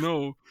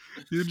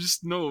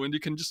just know and you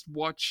can just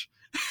watch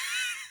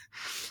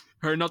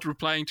her not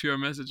replying to your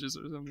messages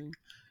or something.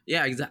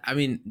 Yeah, exactly. I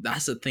mean,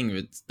 that's the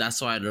thing.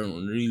 That's why I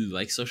don't really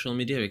like social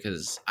media,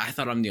 because I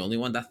thought I'm the only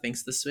one that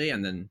thinks this way,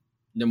 and then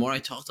the more I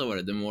talked about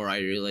it, the more I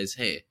realized,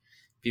 hey,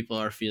 people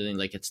are feeling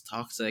like it's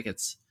toxic.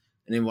 It's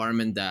an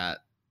environment that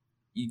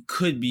you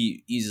could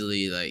be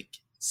easily like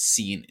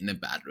seen in a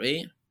bad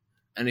way,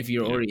 and if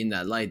you're already in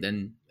that light,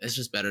 then it's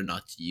just better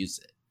not to use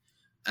it.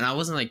 And I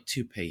wasn't like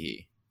too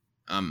picky.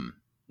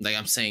 Like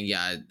I'm saying,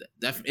 yeah,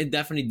 it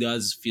definitely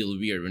does feel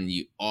weird when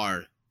you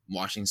are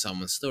watching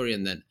someone's story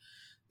and then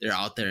they're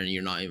out there and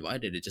you're not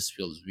invited. It just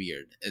feels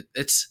weird.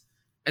 It's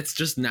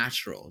just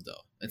natural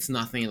though. It's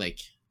nothing like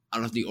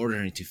out of the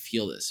ordinary to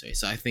feel this way.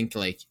 So I think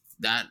like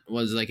that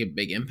was like a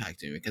big impact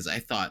to me, because I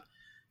thought,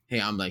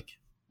 hey, I'm like,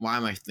 why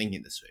am I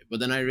thinking this way? But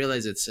then I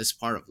realized it's just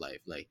part of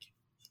life. Like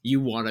you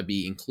want to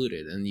be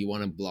included and you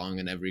want to belong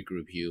in every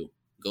group you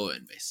go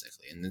in,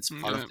 basically, and it's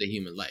part of the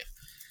human life.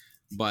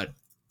 But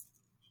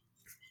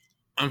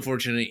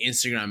unfortunately,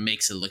 Instagram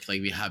makes it look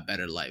like we have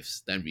better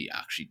lives than we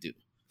actually do,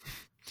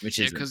 which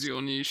is because you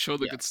only show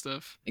the good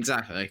stuff.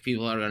 Exactly. Like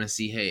people are gonna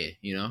see, hey,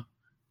 you know,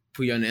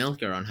 Pouya and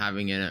Ilker on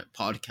having a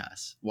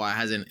podcast. Why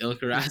hasn't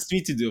Ilker asked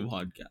me to do a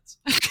podcast?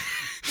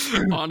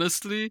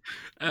 Honestly,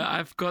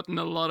 I've gotten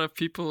a lot of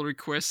people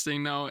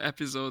requesting now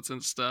episodes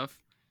and stuff.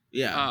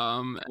 Yeah.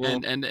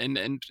 Well, and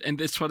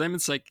it's for them.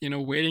 It's like, you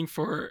know, waiting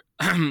for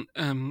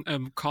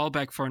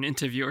callback for an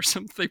interview or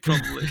something,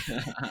 probably.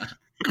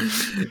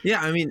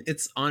 Yeah, I mean,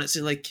 it's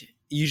honestly like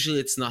usually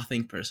it's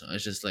nothing personal.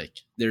 It's just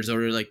like there's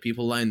already like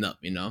people lined up,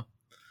 you know.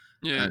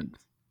 Yeah. And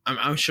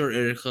I'm sure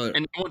Erika.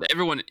 And I want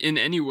everyone in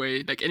any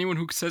way, like anyone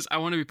who says I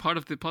want to be part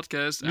of the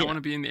podcast, I want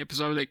to be in the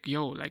episode. Like,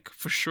 yo, like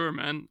for sure,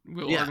 man.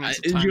 We'll organize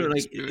a time. You're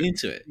like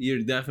into it.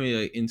 You're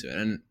definitely like into it,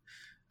 and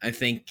I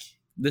think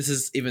this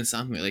is even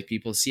something like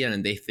people see it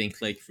and they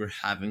think like we're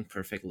having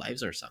perfect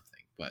lives or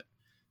something, but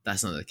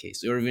that's not the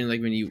case. Or even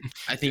like when you,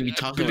 I think we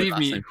talked about it last time.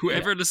 Believe me,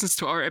 whoever listens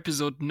to our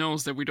episode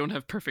knows that we don't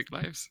have perfect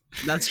lives.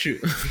 That's true.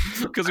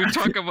 Because we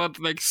talk about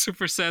like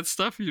super sad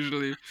stuff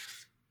usually.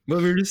 But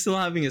we're still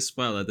having a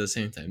smile at the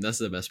same time. That's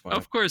the best part.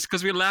 Of course,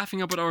 because we're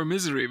laughing about our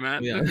misery,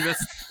 man. Yeah.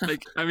 That's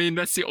like, I mean,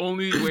 that's the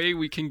only way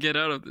we can get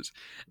out of this.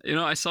 You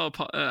know, I saw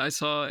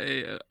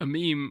a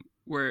meme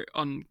where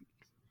on,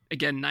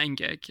 again,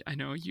 9gag. I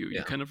know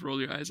you kind of roll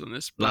your eyes on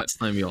this. But last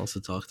time we also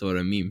talked about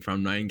a meme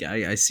from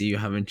 9gag. I see you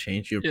haven't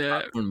changed your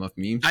platform of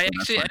memes. I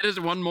actually added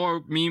one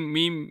more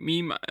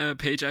meme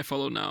page I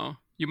follow now.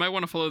 You might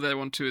want to follow that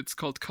one too. It's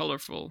called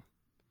Colorful.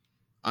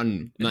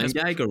 On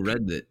 9gag or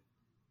Reddit?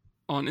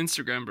 On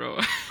Instagram, bro.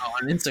 Oh,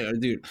 on Instagram,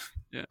 dude.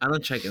 Yeah. I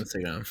don't check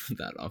Instagram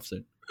that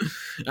often.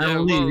 I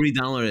only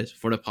re-download it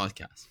for the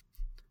podcast.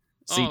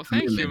 Thank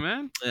you,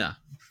 man. Yeah.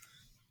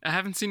 I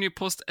haven't seen you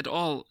post at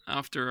all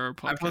after our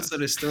podcast. I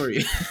posted a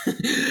story.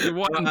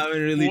 I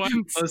haven't really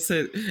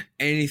posted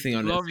anything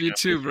on it. Love you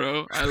too,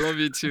 bro. I love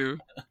you too.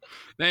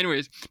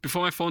 Anyways,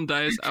 before my phone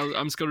dies,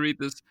 I'm just going to read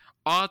this.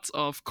 Odds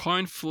of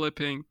coin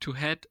flipping to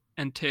head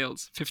and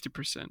tails,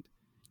 50%.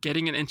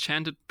 Getting an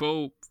enchanted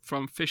bow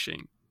from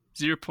fishing,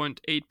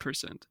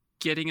 0.8%.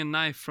 Getting a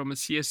knife from a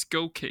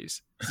CSGO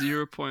case,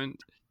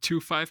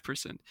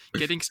 0.25%.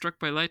 Getting struck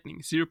by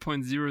lightning,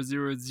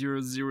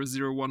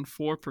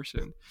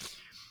 0.0000014%.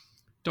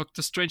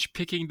 Doctor Strange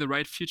picking the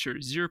right future,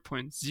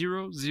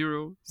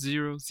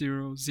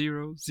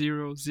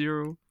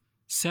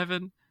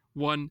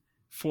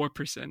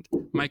 0.00000000714%.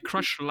 My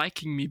crush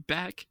liking me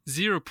back,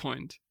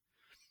 0.000000001%.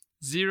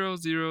 It's just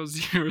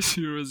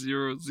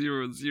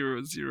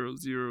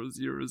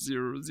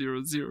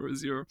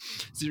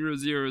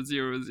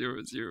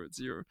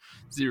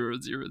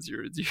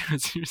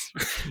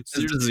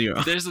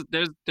zero.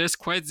 There's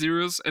quite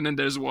zeros, and then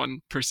there's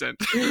 1%.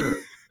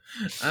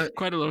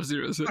 Quite a lot of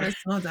zeros. But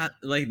it's not that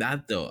like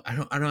that though. I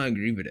don't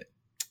agree with it.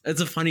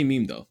 It's a funny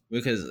meme though,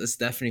 because it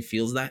definitely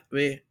feels that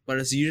way, but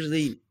it's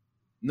usually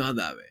not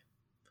that way.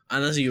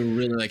 Unless you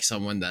really like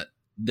someone that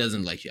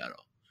doesn't like you at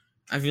all.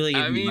 I feel like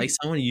if you like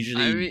someone,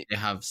 usually they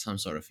have some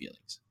sort of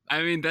feelings.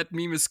 I mean, that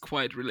meme is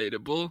quite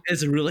relatable.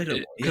 It's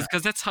relatable,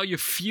 because that's how you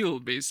feel,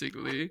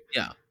 basically.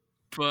 Yeah,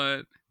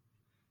 but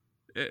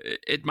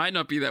it might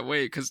not be that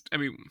way. Because I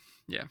mean,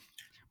 yeah,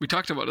 we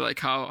talked about it, like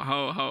how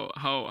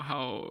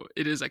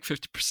it is like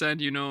 50%,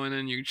 you know, and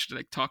then you should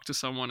like talk to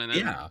someone, and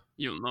then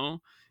you'll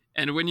know.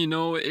 And when you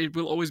know, it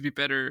will always be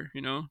better,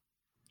 you know.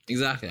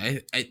 Exactly.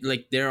 I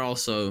like they're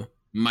also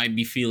might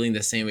be feeling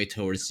the same way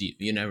towards you.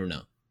 You never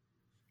know.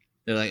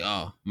 They're like,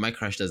 oh, my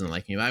crush doesn't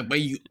like me, but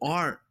they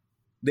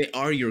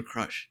are your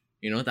crush.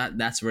 You know,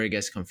 that's where it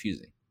gets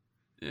confusing.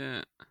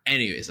 Yeah.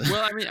 Anyways.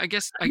 Well, I mean, I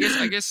guess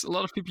a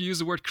lot of people use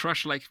the word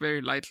crush like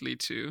very lightly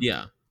too.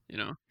 Yeah. You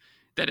know,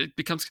 that it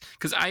becomes,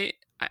 because I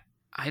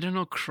don't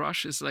know,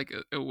 crush is like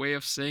a way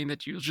of saying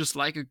that you just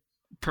like a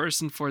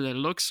person for their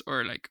looks,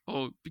 or like,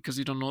 oh, because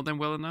you don't know them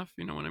well enough.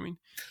 You know what I mean?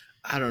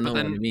 I don't know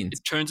what it means.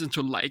 It turns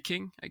into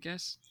liking, I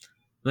guess.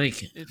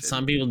 Like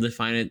some people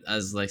define it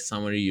as like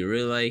somebody you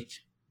really like.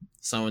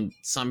 Some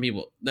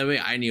people, the way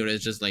I knew it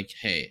is just like,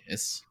 hey,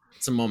 it's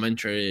a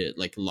momentary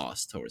like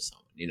loss towards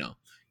someone, you know.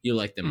 You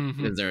like them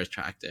because they're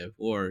attractive,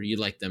 or you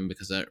like them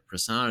because their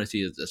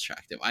personality is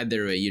attractive.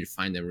 Either way, you'd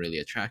find them really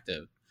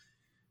attractive,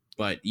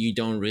 but you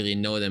don't really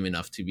know them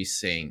enough to be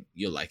saying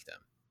you like them.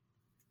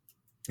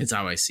 It's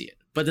how I see it.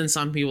 But then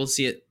some people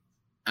see it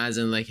as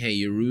in like, hey,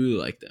 you really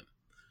like them.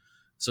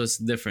 So it's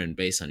different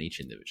based on each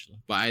individual.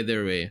 But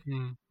either way,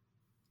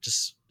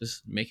 just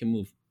make a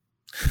move.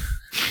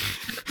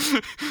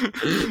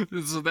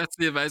 So that's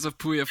the advice of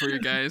Pouya for you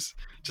guys.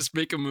 Just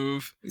make a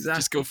move. Exactly.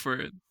 Just go for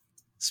it.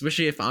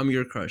 Especially if I'm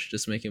your crush,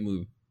 just make a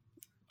move.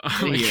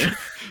 Oh,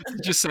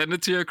 just send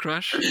it to your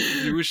crush.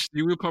 You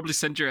will probably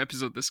send your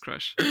episode this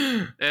crush.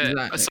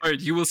 Exactly. Sorry,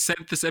 you will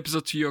send this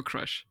episode to your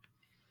crush.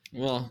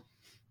 Well,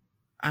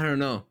 I don't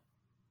know.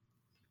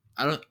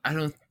 I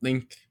don't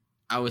think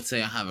I would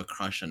say I have a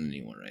crush on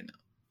anyone right now.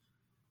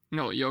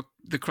 No,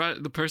 the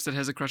person that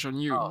has a crush on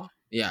you. Oh,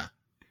 yeah,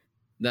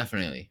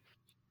 definitely.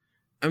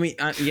 I mean,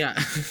 yeah,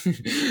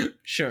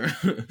 sure.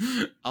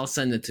 I'll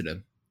send it to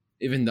them,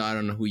 even though I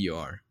don't know who you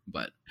are,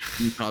 but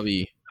you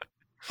probably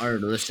are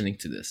listening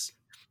to this.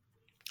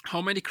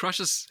 How many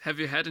crushes have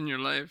you had in your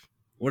life?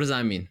 What does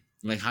that mean?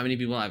 Like how many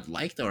people I've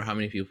liked, or how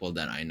many people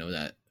that I know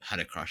that had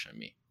a crush on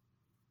me?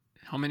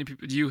 How many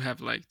people do you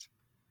have liked?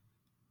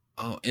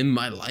 Oh, in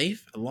my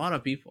life, a lot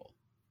of people.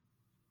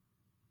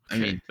 I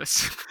mean,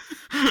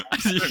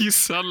 you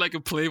sound like a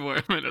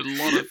playboy. I mean,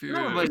 a lot of people.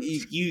 No, but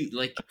you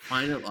like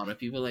find a lot of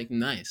people like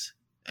nice.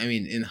 I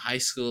mean, in high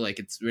school, like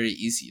it's very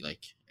easy. Like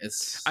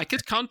it's. I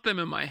could count them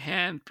in my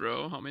hand,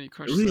 bro. How many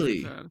crushes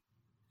really? I've had.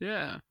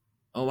 Yeah.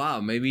 Oh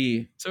wow,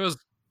 maybe. So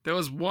there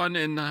was one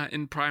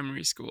in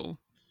primary school.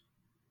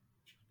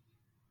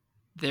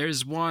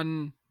 There's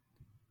one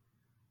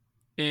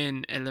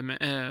in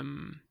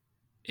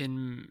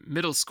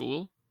middle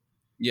school.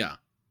 Yeah.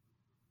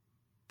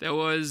 There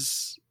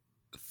was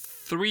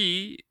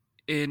 3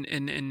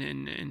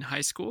 in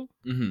high school.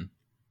 Mm-hmm.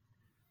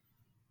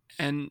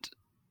 And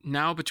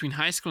now between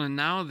high school and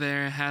now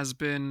there has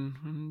been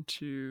 1,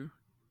 2,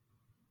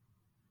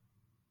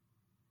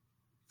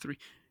 3.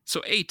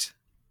 So 8.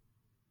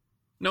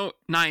 No,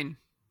 9.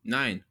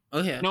 9.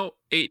 Oh yeah. No,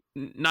 8,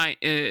 9,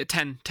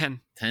 10.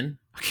 10?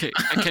 Okay,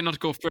 I cannot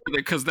go further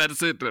because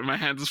that's it. My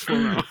hand is full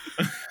now.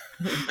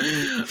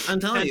 I'm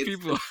telling you,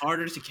 it's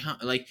harder to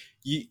count. Like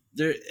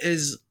there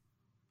is.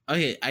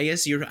 Okay, I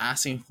guess you're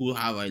asking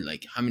how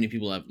many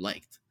people I've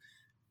liked.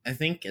 I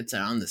think it's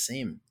around the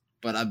same,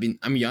 but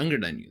I'm younger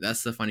than you.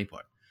 That's the funny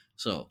part.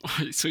 So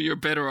you're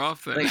better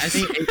off then. Like I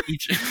think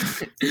each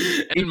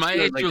in my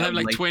age you'll have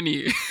like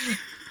 20.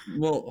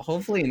 Well,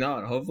 hopefully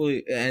not.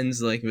 Hopefully it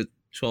ends like with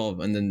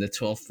 12, and then the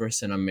 12th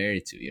person I'm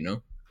married to. You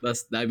know,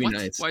 that'd be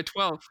nice. Why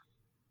 12?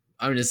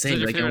 I'm just saying,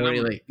 like I'm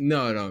already like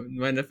no.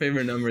 My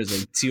favorite number is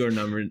like 2 or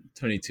number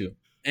 22.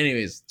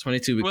 Anyways,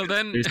 22. Well,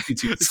 then there's 2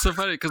 twos. It's so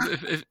funny because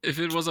if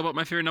it was about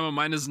my favorite number,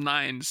 mine is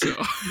 9. So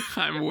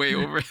I'm way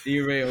over.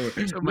 You're way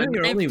over. So my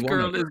 9th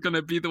girl is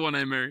gonna be the one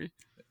I marry.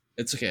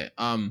 It's okay.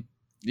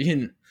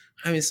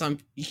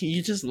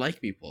 You just like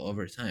people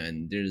over time,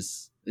 and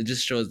it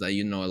just shows that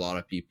you know a lot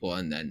of people,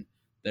 and then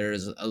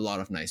there's a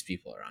lot of nice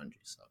people around you.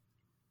 So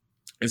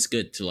it's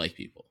good to like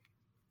people,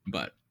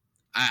 but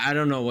I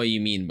don't know what you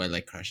mean by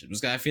like crushes,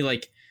 because I feel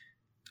like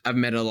I've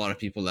met a lot of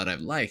people that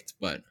I've liked,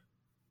 but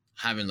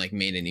haven't like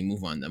made any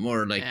move on them,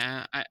 or like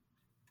I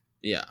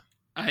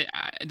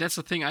that's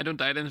the thing. I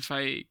don't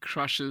identify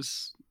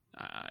crushes.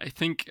 I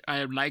think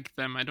I like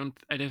them. I don't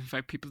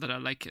identify people that I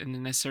like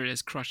necessarily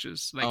as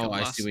crushes. Like a I see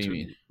lust what you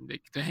mean.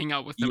 to hang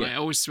out with them. Yeah.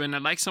 When I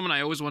like someone,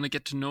 I always want to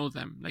get to know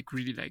them. Like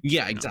really like.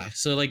 Yeah, exactly.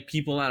 So like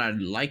people that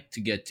I'd like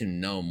to get to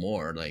know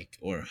more, like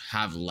or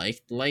have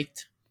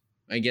liked,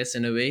 I guess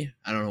in a way.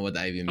 I don't know what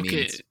that even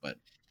means, but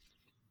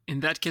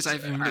in that case, I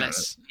have even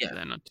less. Yeah,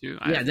 than not two.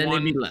 Yeah, then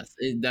it'd be less.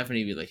 It'd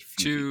definitely be like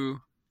 2,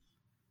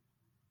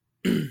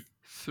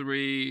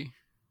 3,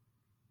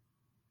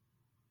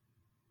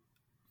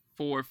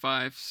 4,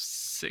 5,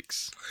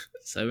 6,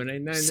 7,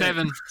 8, 9,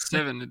 7.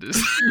 7 it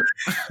is.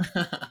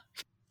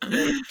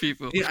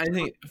 People. Yeah, I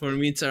think for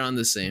me it's around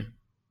the same.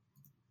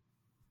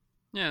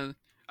 Yeah,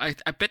 I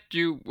bet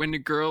you when the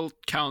girl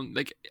count,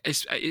 like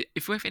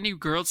if we have any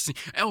girls.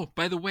 Oh,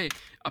 by the way,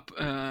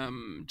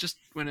 just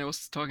when I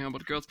was talking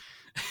about girls,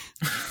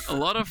 a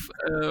lot of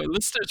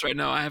listeners right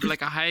now. I have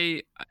like a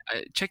high.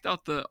 I checked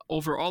out the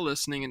overall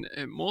listening,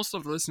 and most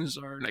of the listeners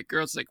are like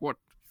girls. Like what,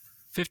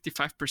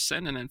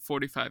 55%, and then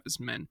 45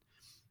 is men,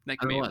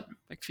 like male,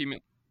 like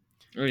female.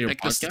 Like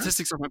podcast? The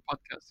statistics of my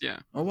podcast. Yeah.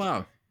 Oh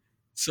wow.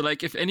 So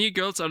like if any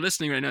girls are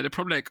listening right now, they're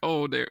probably like,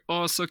 oh, they're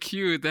so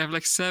cute. They have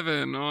like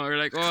 7, or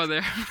like, oh,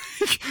 they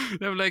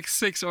have like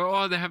 6, or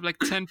oh, they have like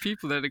 10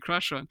 people that they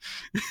crush on.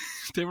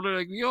 They were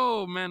like,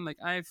 yo, man, like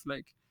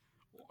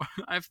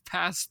I've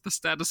passed the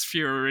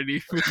stratosphere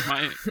already with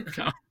my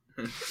account.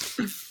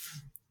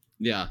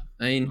 Yeah,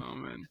 I mean, oh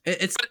man,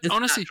 it's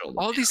honestly natural,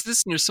 all these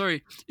listeners.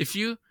 Sorry, if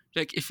you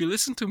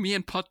listen to me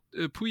and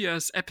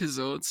Pouya's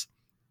episodes,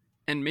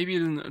 and maybe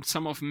in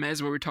some of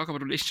Mez where we talk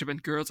about relationship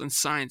and girls and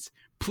science,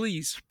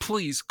 please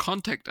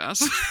contact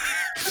us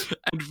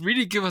and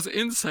really give us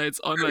insights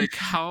on like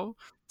how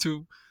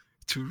to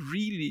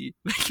really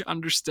like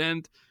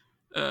understand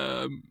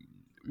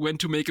when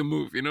to make a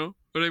move. You know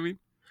what I mean?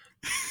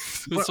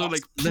 So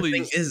like, please. The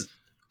thing is,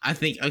 I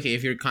think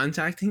if you're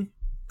contact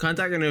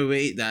in a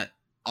way that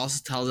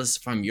also tells us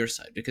from your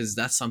side, because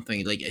that's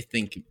something like I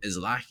think is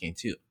lacking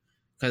too,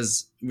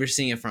 because we're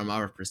seeing it from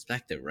our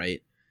perspective,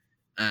 right?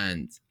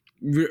 And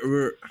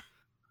we're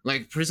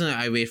like, personally,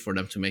 I wait for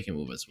them to make a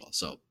move as well.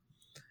 So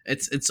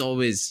it's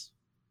always,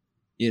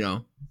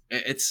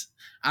 it's,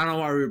 I don't know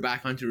why we're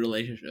back onto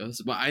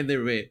relationships, but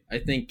either way, I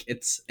think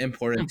it's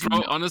important.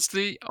 Bro,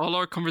 honestly, all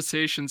our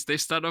conversations, they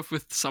start off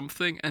with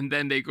something and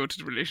then they go to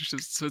the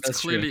relationships. So it's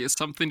clearly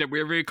something that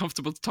we're very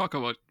comfortable to talk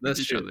about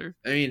with each other.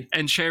 I mean,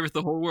 and share with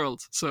the whole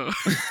world. So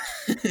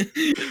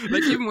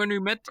like even when we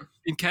met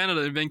in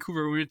Canada, in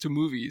Vancouver, we went to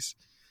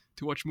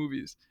watch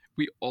movies,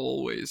 we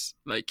always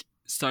like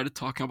started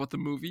talking about the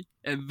movie,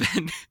 and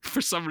then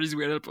for some reason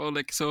we ended up all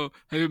like, so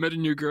have you met a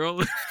new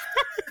girl?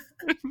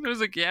 I was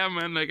like, yeah,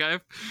 man, like and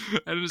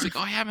it was like,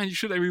 oh yeah, man, you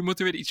should. And we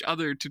motivate each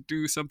other to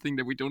do something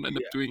that we don't end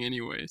up doing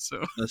anyway.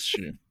 So that's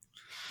true.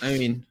 I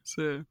mean,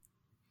 so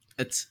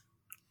it's,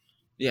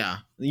 yeah,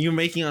 you're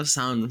making us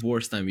sound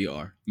worse than we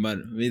are, but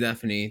we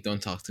definitely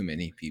don't talk to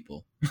many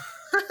people.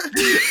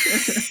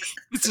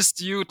 It's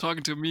just you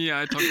talking to me,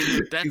 I talk to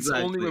you. That's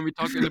exactly. Only when we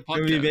talk in the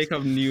podcast. When we make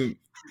up new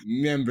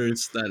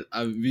members that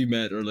we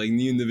met, or like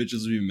new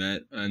individuals we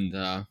met,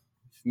 and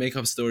make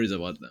up stories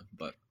about them.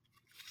 But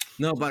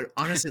no, but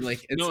honestly,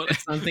 like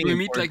it's something we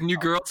meet like new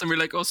girls, and we're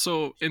like,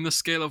 also in the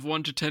scale of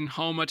 1 to 10,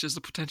 how much is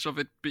the potential of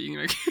it being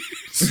like?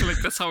 So like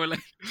that's how we're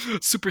like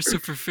super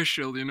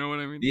superficial, you know what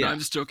I mean? Yeah, no, I'm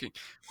just joking.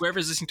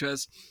 Whoever's listening to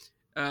us,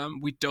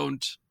 we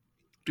don't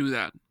do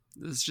that.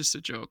 This is just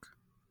a joke.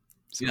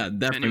 So, yeah,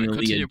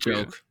 definitely a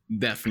joke.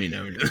 Definitely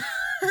never do.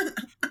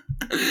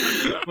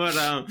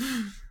 But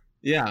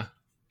yeah,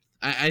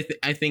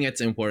 I think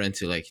it's important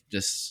to like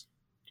just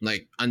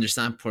like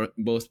understand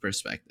both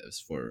perspectives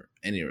for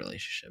any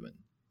relationship.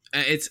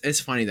 And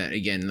it's funny that,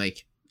 again,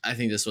 like I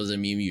think this was a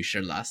meme you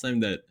shared last time,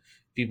 that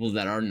people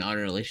that are not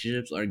in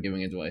relationships are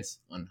giving advice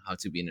on how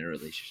to be in a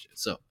relationship.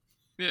 So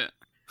yeah,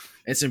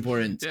 it's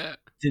important to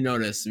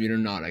notice we're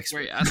not experts.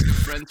 Where you ask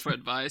friends for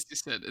advice, you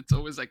said it's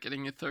always like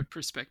getting a third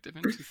perspective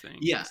into things.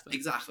 Yeah,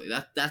 exactly.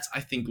 That's I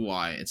think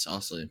why it's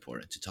also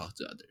important to talk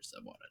to others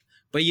about it.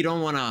 But you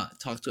don't want to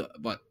talk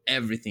about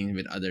everything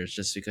with others,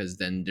 just because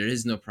then there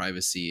is no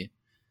privacy.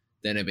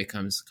 Then it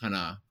becomes kind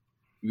of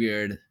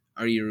weird.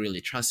 Are you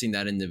really trusting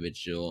that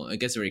individual? It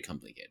gets very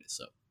complicated.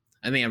 So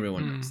I think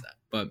everyone knows that.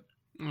 But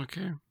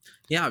okay,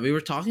 yeah, we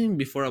were talking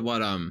before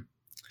about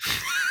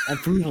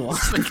approval.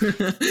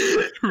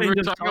 We were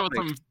talking about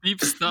some deep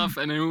stuff,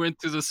 and then we went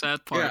to the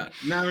sad part. Yeah,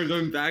 now we're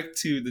going back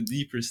to the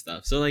deeper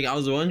stuff. So like I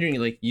was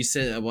wondering, like you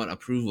said about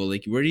approval,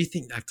 like where do you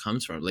think that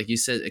comes from? Like you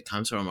said, it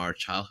comes from our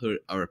childhood,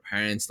 our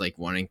parents like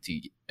wanting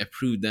to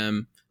approve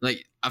them,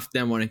 like of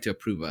them wanting to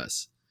approve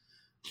us.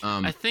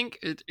 I think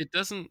it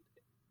doesn't.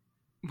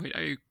 Wait,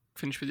 are you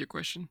finished with your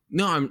question?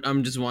 No,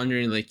 I'm just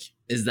wondering, like,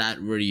 is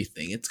that where you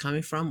think it's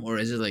coming from, or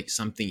is it like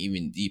something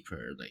even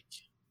deeper? Like,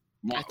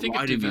 I think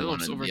it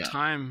develops over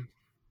time.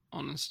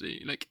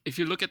 Honestly, like if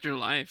you look at your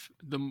life,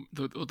 the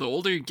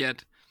older you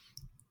get,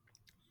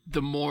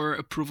 the more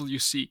approval you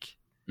seek.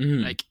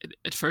 Mm-hmm. Like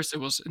at first, it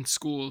was in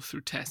school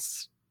through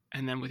tests,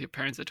 and then with your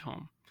parents at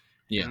home,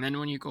 Yeah. And then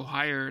when you go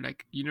higher,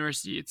 like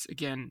university, it's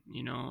again,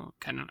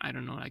 kind of, I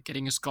don't know, like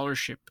getting a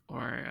scholarship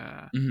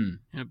or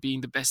being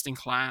the best in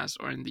class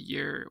or in the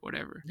year,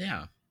 whatever.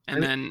 Yeah.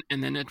 And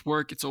then at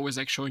work, it's always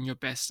like showing your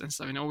best and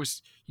stuff, and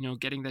always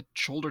getting that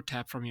shoulder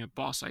tap from your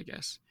boss, I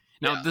guess.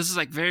 Now Yeah. this is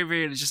like very,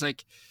 very just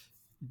like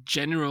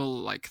general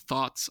like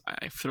thoughts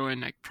I throw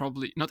in. Like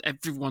probably not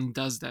everyone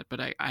does that, but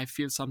I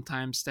feel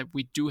sometimes that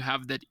we do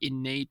have that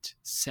innate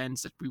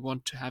sense that we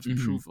want to have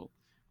approval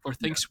for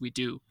things we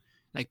do,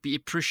 like be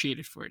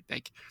appreciated for it.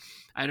 Like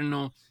I don't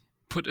know,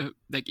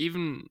 like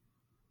even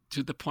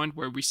to the point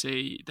where we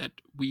say that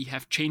we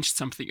have changed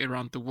something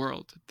around the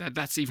world,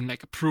 that's even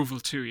like approval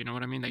too, you know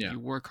what I mean? Like you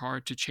work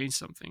hard to change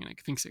something,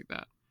 like things like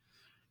that.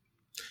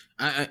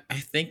 I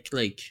think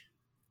like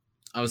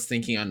I was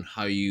thinking on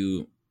how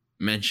you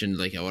mentioned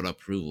like about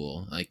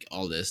approval, like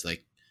all this,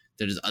 like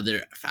there's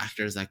other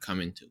factors that come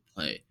into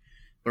play.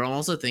 But I'm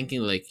also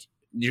thinking like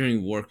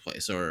during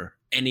workplace or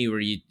anywhere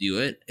you do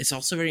it, it's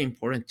also very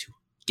important to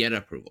get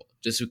approval,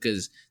 just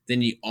because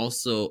then you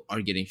also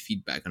are getting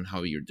feedback on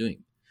how you're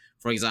doing.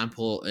 For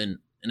example, in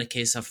a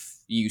case of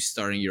you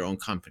starting your own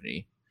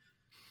company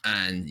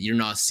and you're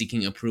not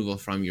seeking approval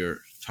from your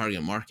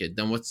target market,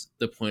 then what's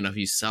the point of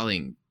you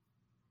selling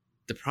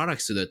the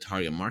products to the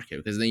target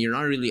market? Because then you're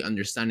not really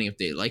understanding if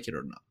they like it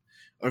or not.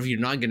 Or if you're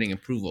not getting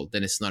approval,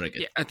 then it's not a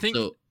good thing.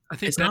 So I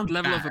think that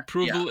level of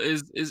approval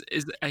is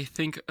I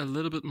think a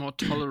little bit more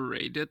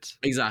tolerated.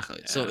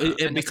 Exactly. So it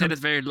becomes, I said it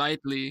very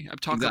lightly.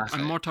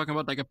 I'm more talking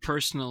about like a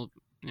personal,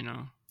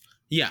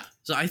 Yeah.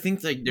 So I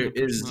think like there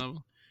is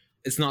level.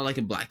 It's not like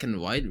a black and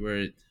white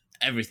where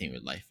everything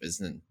with life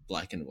isn't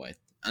black and white,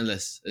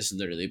 unless it's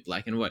literally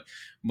black and white.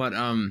 But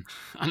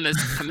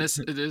unless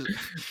it is,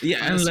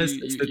 unless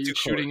you're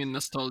shooting in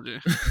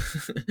nostalgia.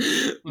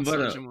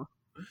 But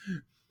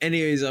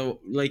anyways,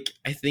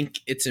 I think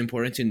it's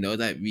important to know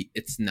that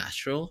it's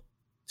natural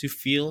to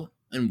feel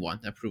and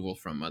want approval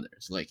from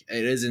others. Like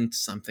it isn't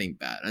something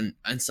bad,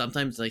 and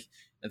sometimes like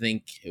I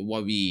think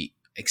what we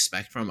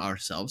expect from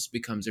ourselves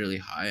becomes really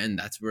high, and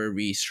that's where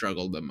we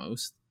struggle the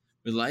most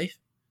with life.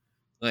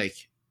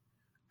 Like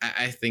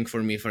I think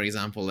for me, for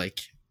example, like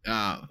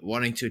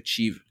wanting to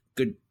achieve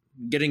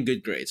getting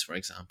good grades, for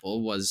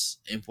example, was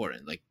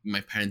important. Like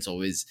my parents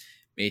always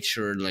made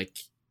sure like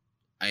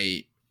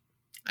I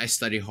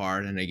study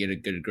hard and I get a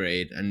good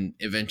grade, and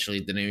eventually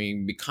didn't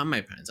even become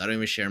my parents. I don't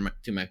even share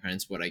to my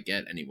parents what I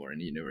get anymore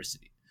in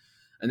university,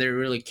 and they're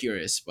really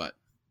curious, but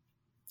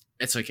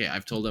it's okay.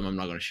 I've told them I'm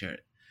not going to share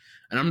it,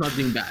 and I'm not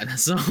doing bad,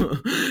 so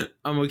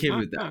I'm okay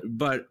with that.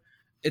 But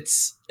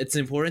it's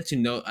important to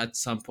know at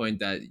some point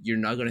that you're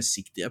not going to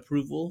seek the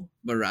approval,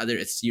 but rather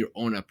it's your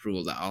own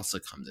approval that also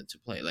comes into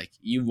play. Like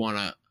you want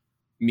to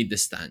meet the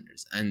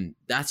standards, and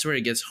that's where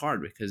it gets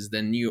hard, because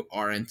then you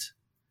aren't,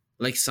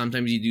 like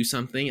sometimes you do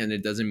something and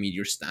it doesn't meet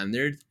your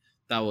standard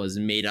that was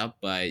made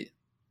up by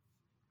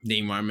the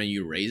environment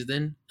you raised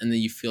in, and then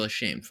you feel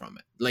ashamed from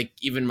it. Like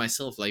even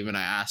myself, like when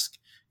I ask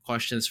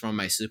questions from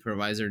my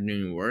supervisor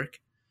doing work,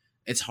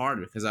 it's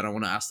hard because I don't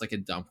want to ask like a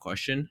dumb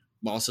question,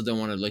 but also don't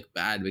want to look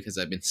bad because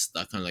I've been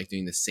stuck on like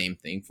doing the same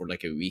thing for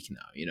like a week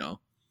now, you know?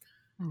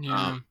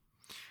 Yeah.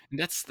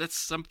 That's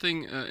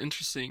something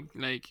interesting.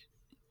 Like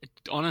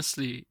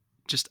honestly,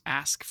 just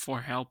ask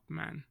for help,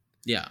 man.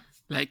 Yeah.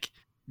 Like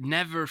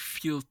never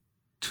feel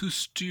too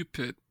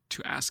stupid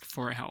to ask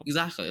for help.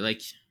 Exactly.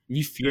 Like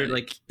you fear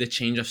like the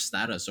change of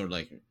status or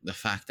like the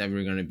fact that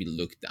we're going to be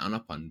looked down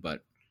upon,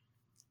 but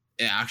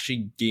it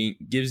actually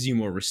gives you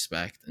more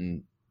respect,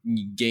 and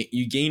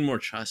you gain more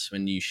trust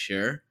when you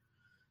share,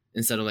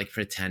 instead of like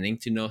pretending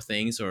to know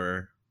things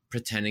or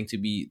pretending to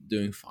be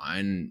doing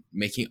fine,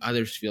 making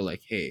others feel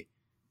like, hey,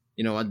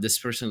 you know what, this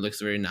person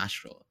looks very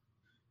natural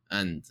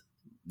and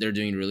they're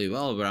doing really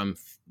well, but I'm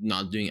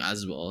not doing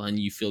as well, and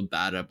you feel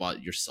bad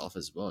about yourself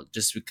as well,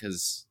 just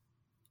because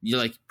you're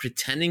like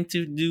pretending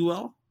to do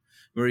well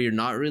where you're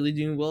not really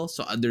doing well,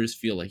 so others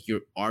feel like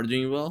you are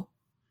doing well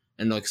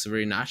and looks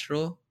very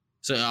natural.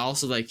 So it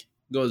also like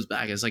goes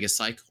back. It's like a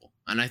cycle,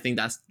 and I think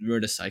that's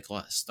where the cycle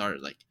has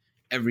started. Like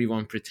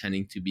everyone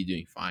pretending to be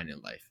doing fine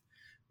in life,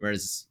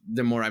 whereas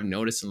the more I've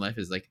noticed in life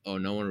is like, oh,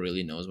 no one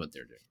really knows what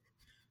they're doing.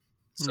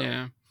 So.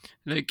 Yeah,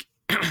 like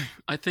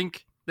I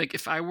think like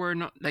if I were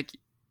not like,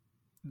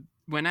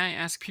 when I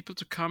ask people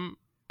to come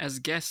as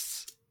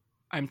guests,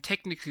 I'm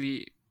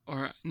technically,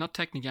 or not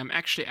technically, I'm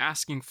actually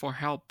asking for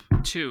help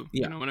too.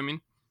 Yeah. You know what I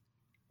mean?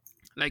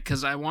 Like,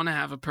 because I want to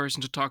have a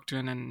person to talk to,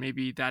 and then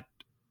maybe that,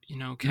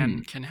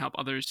 can help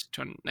others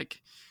to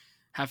like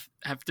have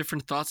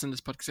different thoughts in this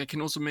podcast. I can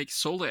also make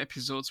solo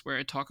episodes where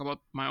I talk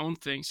about my own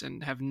things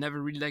and have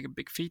never really like a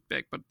big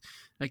feedback, but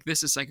like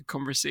this is like a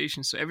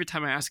conversation. So every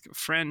time I ask a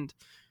friend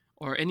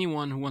or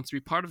anyone who wants to be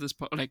part of this,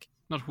 like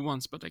not who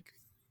wants, but like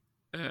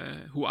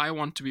who I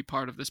want to be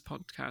part of this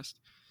podcast,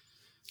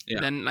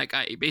 then like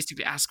I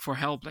basically ask for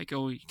help, like,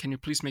 oh, can you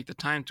please make the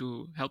time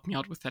to help me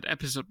out with that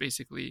episode,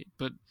 basically.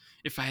 But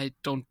if I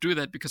don't do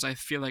that because I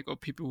feel like, oh,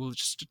 people will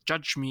just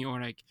judge me, or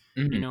like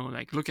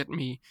like look at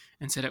me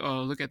and say like,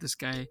 oh, look at this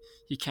guy,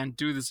 he can't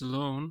do this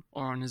alone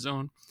or on his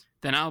own,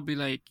 then I'll be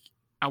like,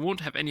 I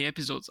won't have any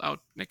episodes out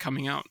like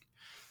coming out.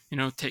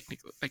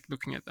 Technically, like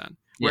looking at that.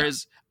 Yeah.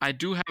 Whereas I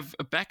do have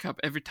a backup.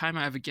 Every time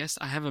I have a guest,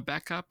 I have a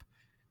backup,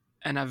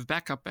 and I have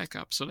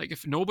backup. So like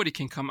if nobody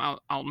can come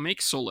out, I'll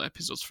make solo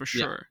episodes for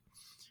sure.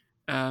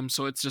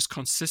 So it's just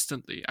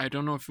consistently. I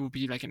don't know if it will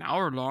be like an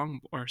hour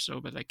long or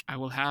so, but like I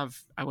will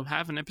have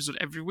an episode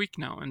every week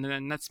now, and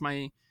then that's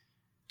my.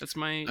 I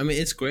mean,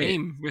 it's great.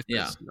 Aim with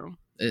this.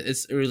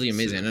 It's really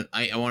amazing, and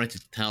I wanted to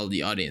tell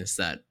the audience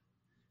that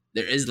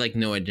there is like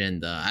no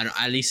agenda.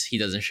 At least he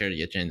doesn't share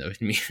the agenda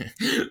with me,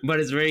 but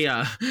it's very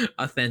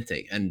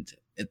authentic, and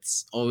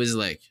it's always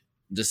like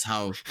just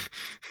how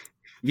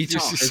we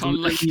talk.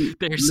 Like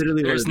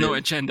there's no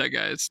agenda,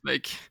 guys.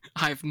 Like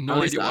I have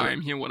no idea why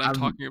I'm here, what I'm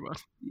talking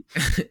about.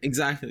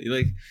 Exactly.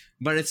 Like,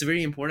 but it's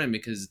very important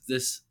because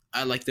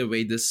I like the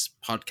way this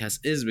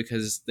podcast is,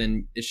 because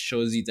then it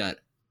shows you that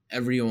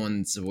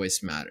everyone's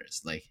voice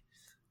matters. Like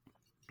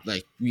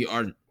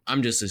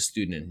I'm just a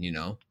student,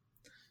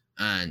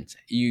 and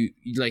you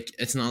like,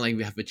 it's not like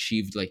we have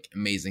achieved like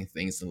amazing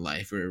things in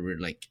life, or we're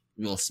like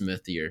Will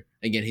Smith here.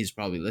 Again, he's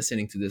probably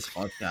listening to this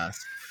podcast.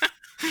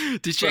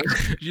 Did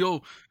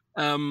you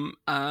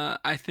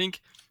I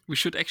think we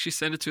should actually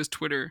send it to his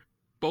Twitter,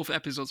 both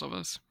episodes of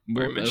us.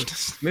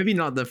 Maybe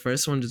not the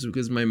first one, just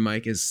because my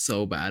mic is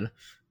so bad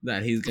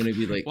that he's gonna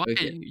be like, why?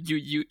 Okay.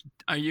 You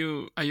are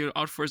you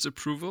out for his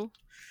approval?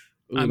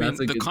 Ooh, I mean,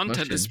 the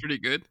content is pretty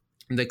good.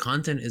 The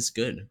content is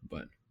good,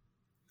 but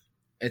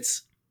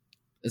it's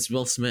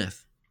Will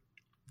Smith,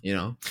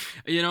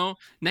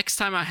 Next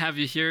time I have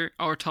you here,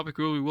 our topic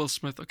will be Will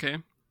Smith. Okay,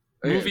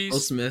 okay, movies, Will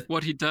Smith,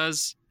 what he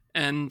does,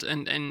 and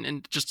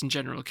just in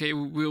general. Okay,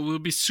 we'll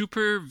be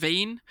super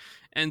vain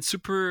and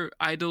super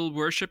idol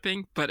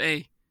worshipping, but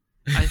hey,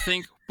 I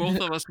think both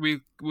of us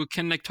we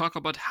can like talk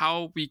about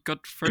how we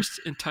got first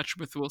in touch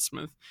with Will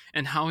Smith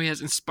and how he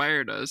has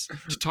inspired us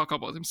to talk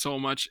about him so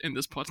much in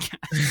this podcast.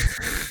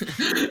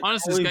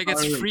 Honestly, this guy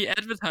gets free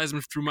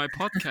advertisement through my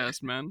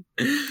podcast, man,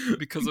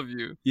 because of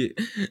you. Yeah,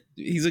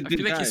 he's a good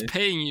guy. I feel like he's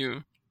paying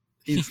you.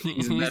 He's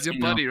your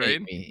buddy,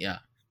 right? Me. Yeah.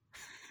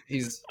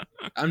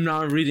 I'm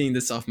not reading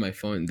this off my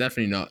phone.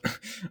 Definitely not.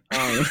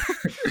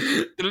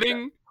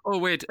 Ding. Oh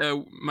wait,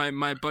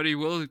 my buddy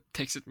Will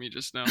texted me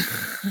just now.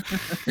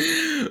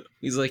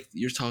 He's like,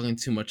 "You're talking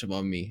too much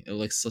about me. It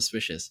looks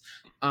suspicious."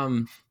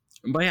 But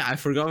yeah, I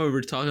forgot what we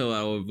were talking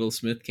about when Will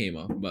Smith came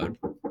up. But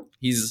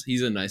he's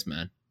a nice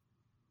man.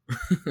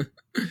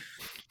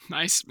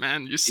 Nice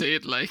man, you say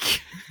it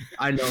like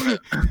I know.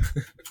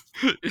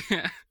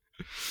 Yeah.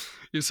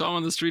 You saw him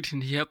on the street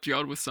and he helped you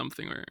out with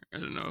something, or I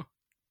don't know.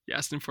 You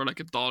asked him for like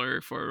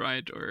 $1 for a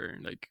ride, or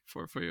like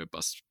for your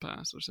bus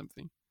pass or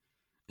something.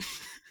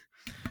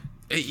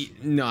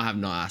 No, I have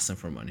not asked him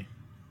for money.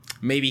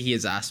 Maybe he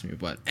has asked me,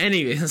 but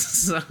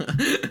anyways,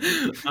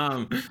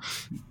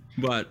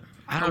 but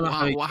I don't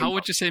know how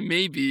would you say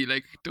maybe?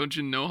 Like, don't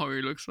you know how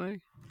he looks like?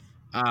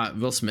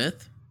 Will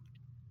Smith?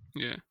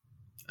 Yeah.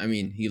 I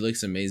mean, he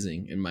looks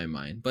amazing in my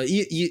mind. But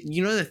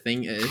you know the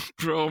thing is,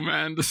 bro,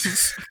 man, this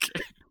is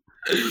okay.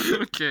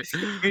 Okay.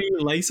 When you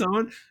like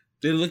someone,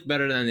 they look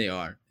better than they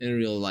are in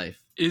real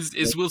life.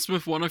 Is Will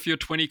Smith one of your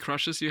 20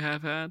 crushes you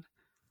have had?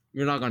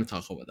 We're not going to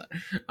talk about that.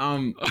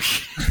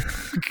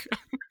 Okay.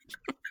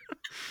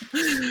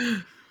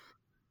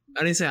 I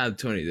didn't say I had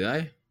 20, did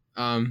I?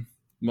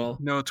 Well,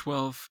 no,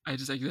 12. I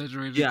just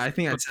exaggerated. Yeah, I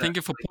think thank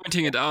you for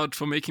pointing it out,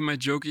 for making my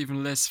joke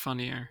even less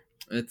funnier.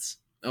 It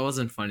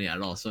wasn't funny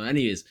at all. So,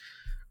 anyways,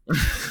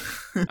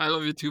 I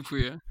love you too,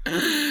 Pouya.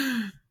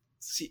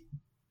 See,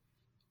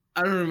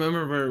 I don't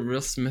remember where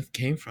Will Smith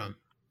came from,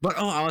 but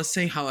I was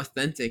saying how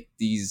authentic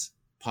these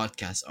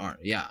podcasts are.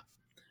 Yeah.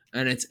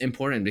 And it's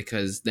important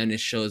because then it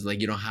shows like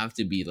you don't have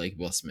to be like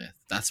Will Smith.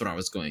 That's what I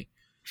was going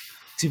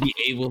to be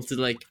able to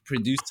like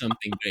produce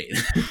something great.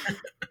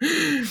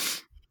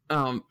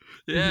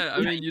 Yeah,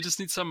 I mean, you just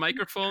need some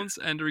microphones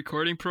and a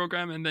recording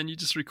program, and then you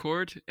just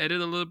record, edit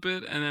a little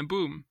bit, and then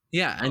boom.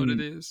 Yeah, and it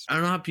is. I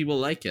don't know how people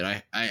like it.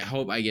 I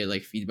hope I get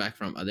like feedback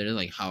from others,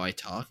 like how I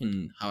talk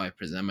and how I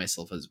present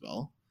myself as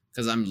well,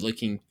 because I'm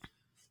looking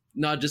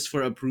not just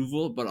for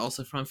approval but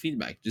also from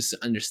feedback, just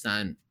to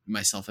understand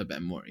myself a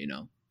bit more.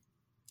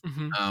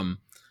 Mm-hmm.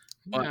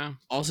 But yeah.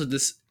 Also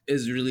this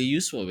is really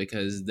useful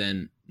because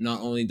then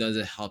not only does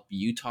it help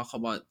you talk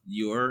about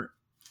your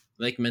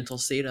like mental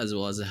state as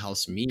well as it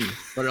helps me,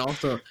 but it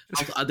also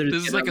helps others.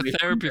 This is like a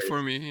therapy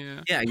for me.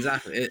 Yeah,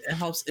 exactly.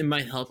 It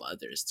might help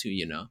others too,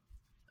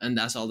 and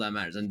that's all that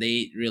matters, and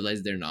they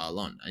realize they're not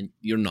alone and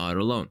you're not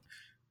alone.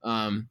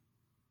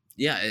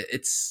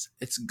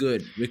 It's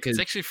good because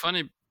it's actually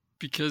funny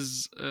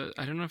because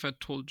I don't know if I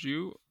told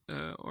you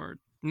or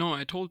no,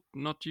 I told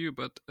not you,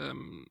 but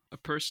a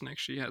person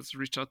actually has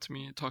reached out to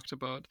me and talked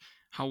about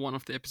how one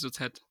of the episodes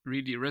had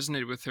really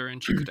resonated with her,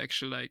 and she could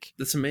actually like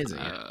that's amazing.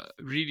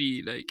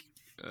 Really like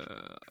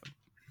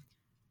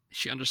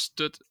she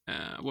understood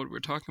what we're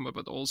talking about,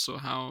 but also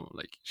how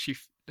like she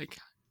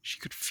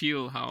could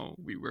feel how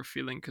we were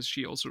feeling because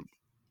she also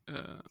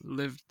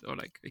lived or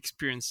like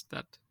experienced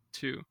that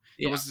too.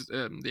 It was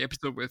the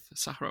episode with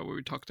Sahra where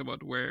we talked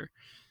about where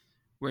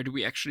where do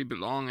we actually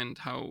belong, and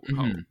how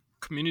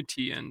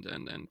community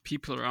and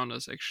people around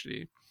us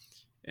actually,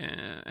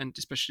 and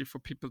especially for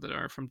people that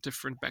are from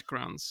different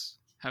backgrounds,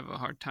 have a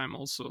hard time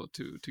also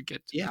to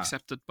get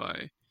accepted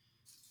by,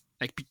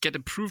 like, get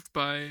approved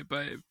by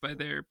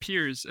their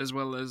peers, as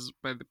well as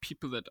by the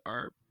people that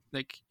are,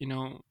 like, you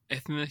know,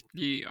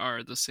 ethnically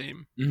are the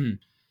same.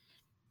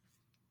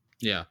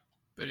 Yeah,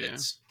 but yeah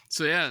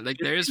so yeah, like,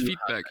 there is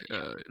feedback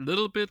a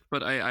little bit,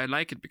 but I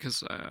like it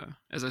because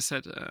as I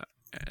said,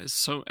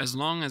 so as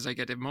long as I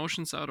get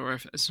emotions out, or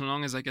as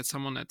long as I get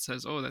someone that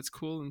says, oh, that's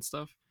cool and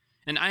stuff,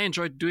 and I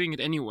enjoy doing it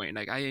anyway,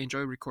 like, I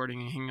enjoy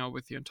recording and hanging out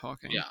with you and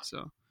talking.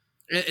 So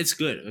it's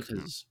good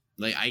because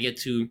like I get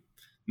to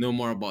know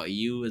more about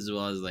you, as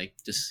well as like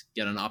just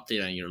get an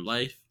update on your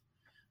life,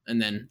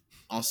 and then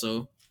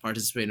also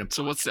participate in a podcast.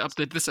 So what's the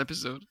update this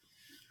episode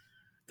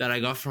that I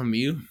got from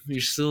you?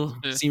 You still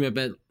seem a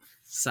bit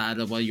sad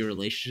about your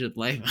relationship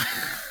life.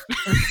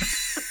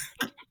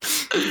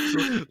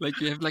 So, like,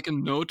 you have like a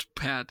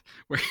notepad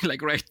where you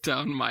like write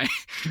down my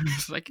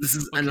it's like, this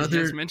is okay, another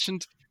he has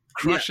mentioned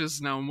crushes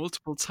now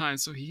multiple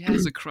times, so he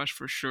has a crush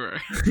for sure.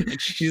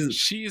 And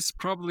she's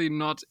probably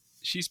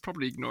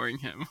ignoring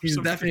him. He's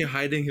definitely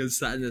hiding his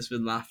sadness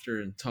with laughter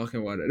and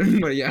talking about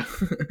it. But yeah,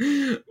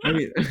 I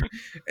mean,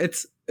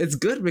 it's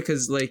good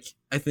because, like,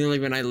 I think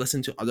like when I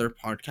listen to other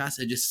podcasts,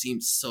 it just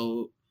seems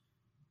so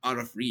out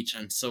of reach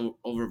and so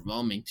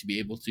overwhelming to be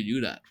able to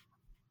do that.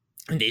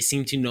 And they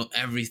seem to know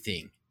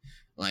everything.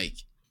 Like,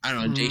 I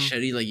don't know, Jay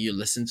Shetty, like, you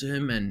listen to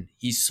him and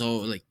he's so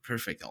like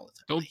perfect all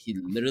the time. He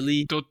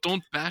literally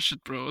don't bash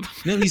it, bro.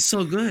 No, he's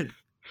so good.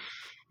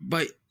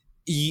 But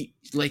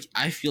like,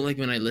 I feel like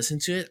when I listen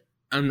to it,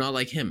 I'm not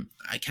like him.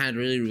 I can't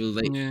really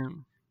relate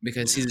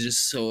because he's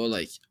just so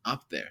like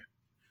up there.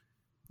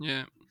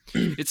 Yeah,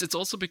 it's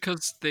also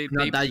because they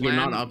not that you're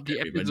not up the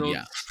there, episodes. but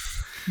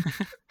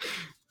yeah.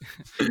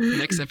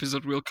 Next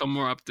episode will come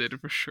more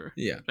updated for sure.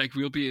 Yeah, like,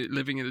 we'll be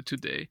living in it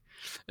today.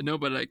 No,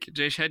 but like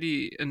Jay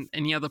Shetty and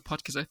any other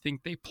podcast, I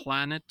think they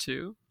plan it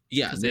too.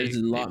 Yeah, there's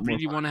a lot more. They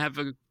really want to have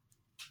a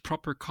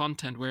proper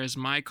content, whereas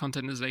my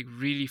content is like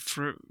really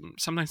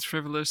sometimes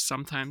frivolous,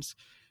 sometimes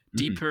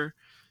deeper,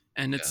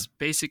 and it's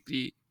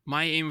basically,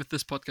 my aim with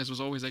this podcast was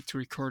always like to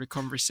record a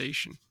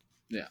conversation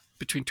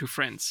between two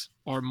friends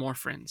or more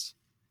friends.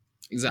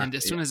 Exactly.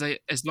 And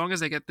as long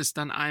as I get this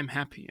done, I'm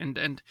happy.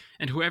 And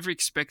whoever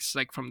expects,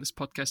 like, from this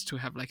podcast to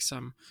have like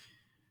some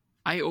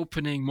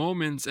eye-opening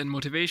moments and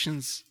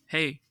motivations,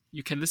 hey,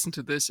 you can listen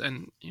to this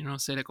and, you know,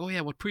 say like, oh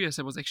yeah, what Pouya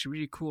said was actually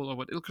really cool, or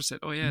what Ilker said,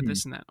 oh yeah,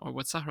 this and that, or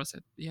what Sahra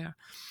said, yeah.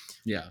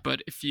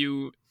 But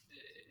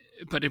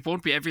it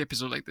won't be every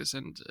episode like this.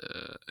 And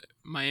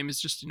my aim is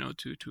just, you know,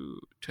 to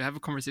have a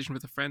conversation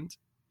with a friend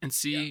and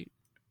see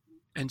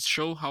and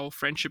show how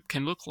friendship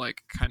can look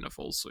like, kind of,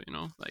 also, you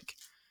know, like,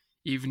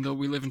 even though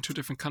we live in two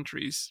different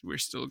countries, we're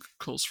still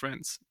close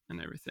friends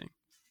and everything.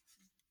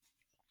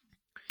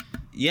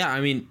 Yeah, I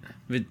mean,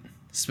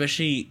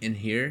 especially in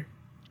here,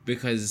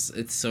 because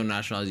it's so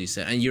natural, as you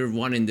said, and you're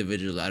one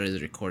individual that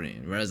is recording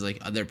it, whereas like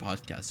other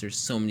podcasts, there's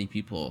so many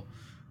people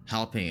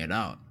helping it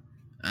out,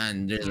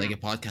 and there's like a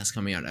podcast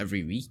coming out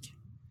every week.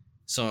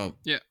 So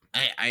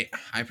I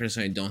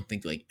personally don't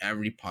think like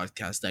every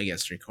podcast that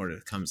gets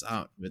recorded comes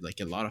out with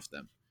like a lot of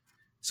them.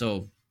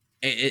 So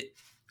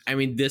I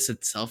mean, this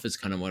itself is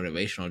kind of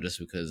motivational, just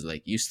because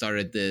like you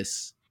started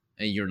this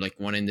and you're like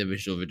one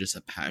individual with just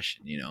a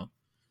passion, you know.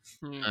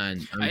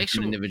 And I'm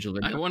an individual.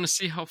 I want to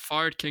see how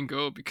far it can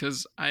go,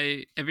 because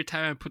every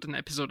time I put an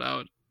episode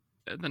out,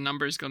 the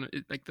number is gonna,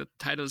 like, the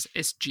title is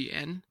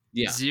SGN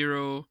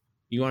 0.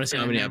 You want to see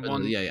how many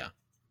episodes?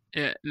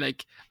 Yeah,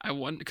 like, I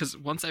want, because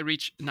once I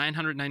reach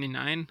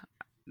 999,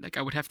 like,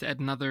 I would have to add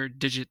another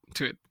digit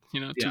to it,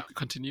 you know, to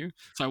continue.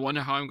 So I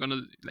wonder how I'm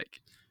gonna, like,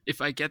 if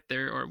I get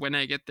there, or when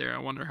I get there, I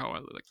wonder how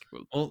I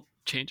will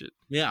change it.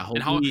 Yeah,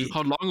 and how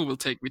long it will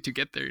take me to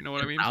get there. You know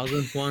what I mean?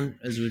 1000th one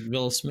is with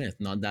Will Smith.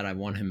 Not that I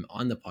want him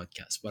on the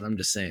podcast, but I'm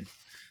just saying.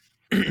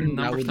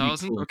 Number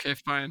 1000. Cool. Okay,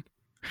 fine.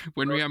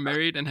 When we are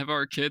married and have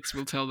our kids,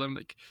 we'll tell them,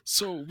 like,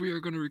 so we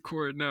are gonna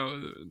record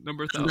now,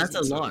 number 1000. That's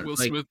a lot. Will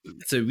like, Smith.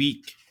 It's a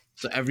week.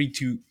 So every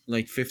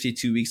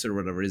 52 weeks or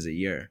whatever is a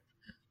year.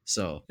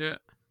 So yeah,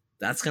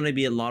 that's gonna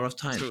be a lot of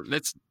time.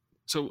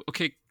 So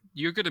okay,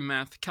 you're good at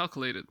math.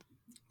 Calculate it.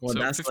 Well, so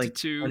that's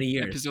 52 like 20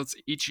 years. Episodes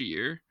each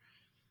year.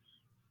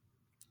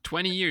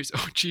 20 years.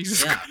 Oh,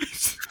 Jesus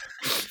Christ.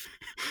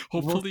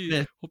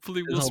 hopefully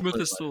Will Smith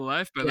is still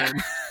alive by then.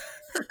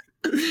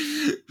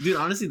 Dude,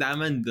 honestly, that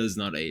man does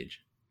not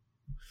age.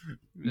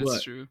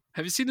 That's true.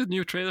 Have you seen the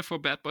new trailer for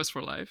Bad Boys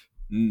for Life?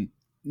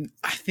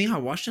 I think I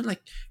watched it.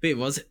 Like, wait,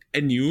 was it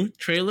a new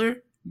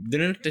trailer?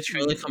 Didn't the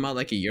trailer come out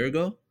like a year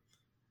ago?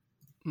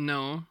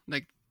 No,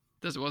 like,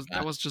 that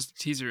was just a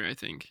teaser, I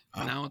think.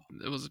 Now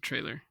it was a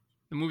trailer.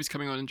 The movie's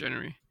coming out in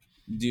January.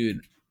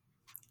 Dude,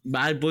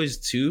 Bad Boys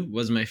 2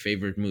 was my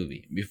favorite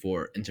movie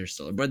before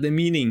Interstellar, but the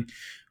meaning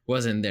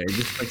wasn't there.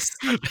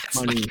 Just like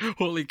funny. Like,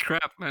 holy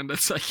crap, man!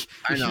 That's like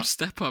a huge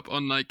step up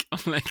on the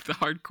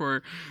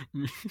hardcore.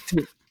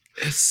 Dude,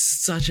 it's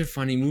such a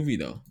funny movie,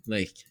 though.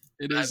 Like,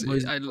 it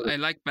is. I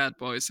like Bad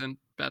Boys, and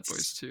Bad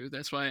Boys 2.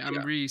 That's why I'm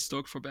Yeah. really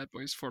stoked for Bad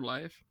Boys for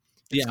Life.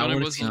 Yeah, I want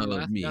to Was see the how it would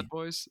last be. Bad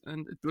Boys,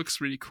 and it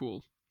looks really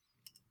cool.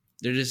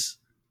 They're just,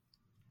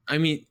 I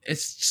mean,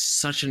 it's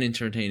such an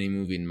entertaining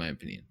movie in my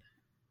opinion.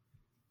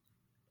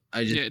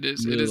 I just It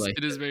is. really like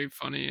It is very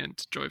funny and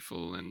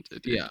joyful, and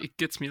it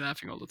gets me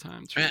laughing all the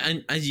time.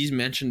 And as you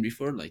mentioned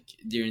before, like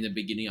during the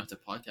beginning of the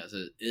podcast,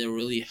 it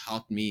really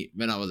helped me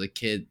when I was a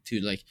kid to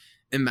like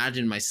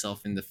imagine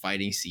myself in the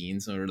fighting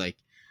scenes or like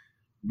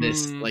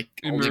this, like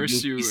all the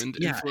immerse you movies. and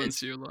Yeah,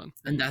 influence you a lot.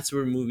 and that's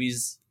where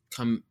movies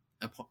come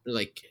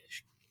like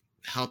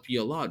help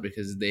you a lot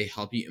because they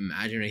help you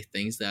imagine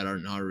things that are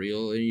not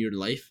real in your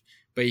life,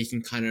 but you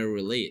can kind of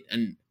relate.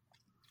 And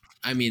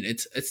I mean,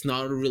 it's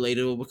not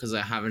relatable because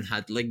I haven't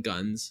had like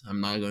guns.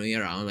 I'm not going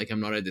around like I'm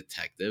not a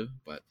detective,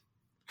 but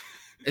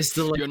it's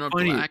still like You're not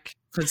funny black.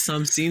 because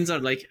some scenes are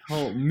like,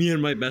 oh, me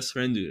and my best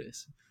friend do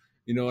this.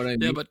 You know what I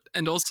mean? Yeah, but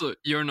and also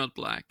you're not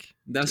black.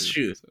 That's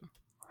true. So.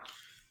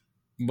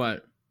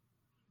 But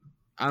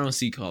I don't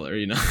see color,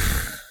 you know.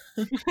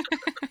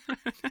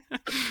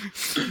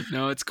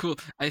 No, it's cool.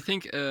 I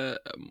think a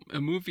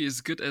movie is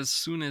good as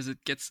soon as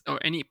it gets, or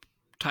any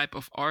type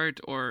of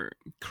art or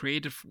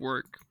creative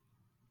work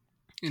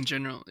in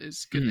general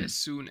is good as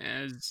soon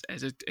as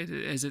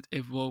it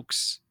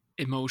evokes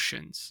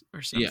emotions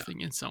or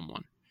something in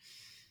someone.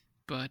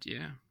 But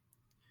yeah,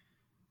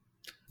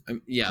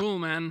 cool,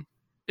 man.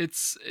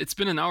 It's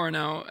been an hour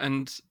now,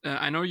 and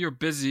I know you're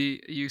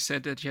busy. You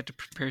said that you had to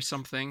prepare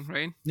something,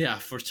 right? Yeah,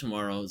 for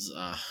tomorrow's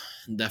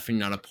definitely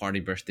not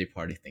a birthday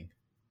party thing.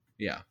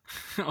 Yeah.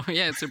 Oh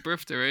yeah, it's a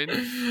birthday,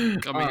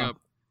 right? Coming up.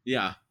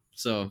 Yeah.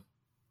 So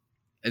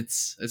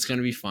it's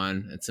gonna be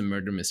fun. It's a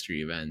murder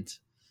mystery event.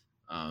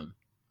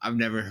 I've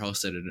never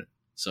hosted it,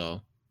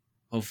 so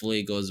hopefully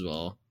it goes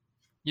well.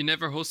 You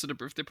never hosted a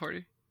birthday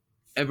party?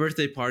 A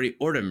birthday party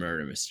or a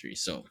murder mystery,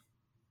 so.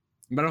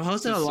 But I've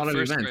hosted a lot of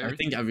events. I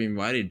think I've been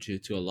invited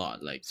to a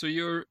lot. Like, so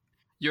you're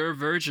a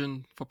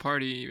virgin for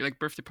like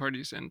birthday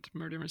parties and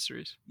murder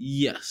mysteries.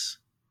 Yes.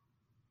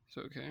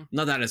 So okay.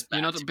 Not that it's bad.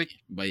 You're not a big,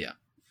 but yeah.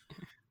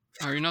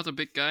 Are you not a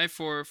big guy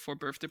for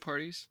birthday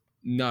parties?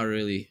 Not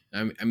really.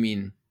 I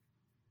mean,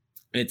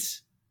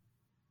 it's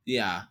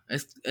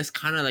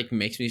kind of like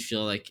makes me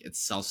feel like it's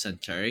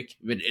self-centric,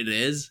 but it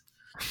is.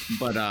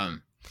 But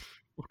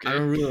okay. I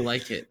don't really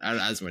like it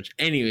as much.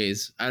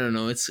 Anyways, I don't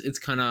know. It's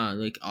kind of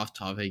like off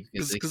topic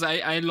because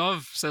I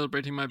love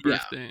celebrating my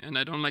birthday and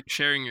I don't like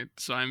sharing it,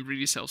 so I'm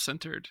really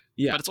self-centered.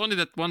 Yeah, but it's only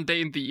that one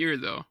day in the year,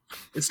 though.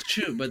 It's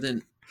true, but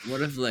then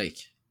what if like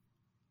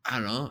I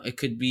don't know? It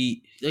could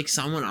be like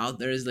someone out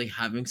there is like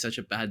having such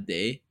a bad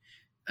day,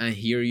 and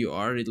here you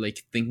are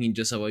like thinking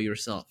just about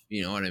yourself.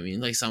 You know what I mean?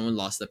 Like someone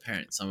lost a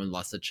parent, someone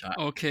lost a child.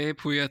 Okay,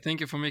 Pouya,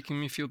 thank you for making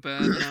me feel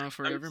bad now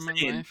forever in my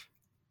life.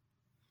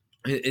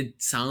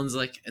 It sounds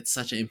like it's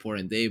such an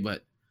important day,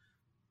 but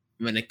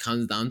when it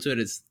comes down to it,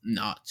 it's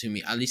not to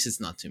me. At least it's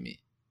not to me.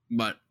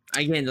 But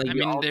again, like, I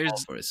mean,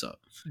 there's for it, so.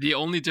 The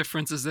only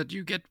difference is that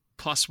you get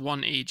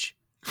 +1 age.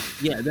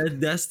 Yeah,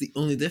 that's the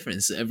only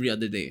difference every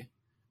other day.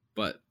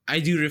 But I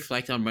do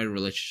reflect on my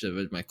relationship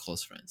with my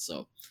close friends,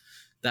 so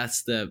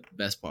that's the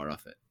best part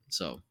of it.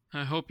 So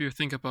I hope you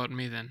think about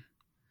me then.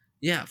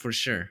 Yeah, for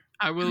sure.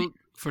 I will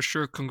for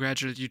sure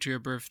congratulate you to your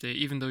birthday,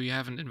 even though you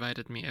haven't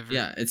invited me ever.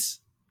 Yeah, it's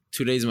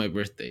 2 days my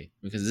birthday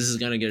because this is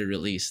gonna get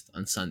released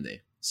on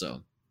Sunday.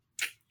 So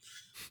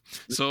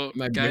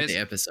my guys, birthday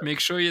episode. Make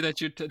sure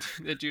that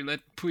you let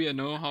Pouya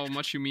know how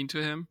much you mean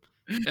to him,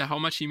 how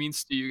much he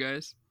means to you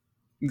guys.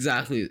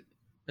 Exactly,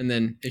 and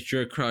then if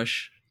you're a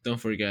crush, don't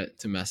forget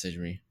to message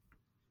me.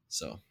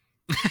 So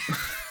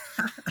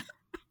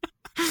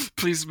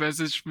please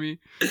message me,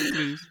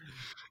 please.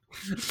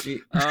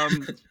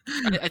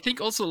 I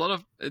think also a lot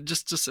of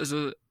just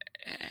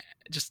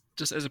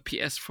as a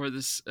PS for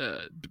this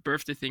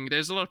birthday thing,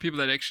 there's a lot of people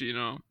that actually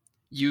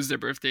use their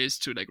birthdays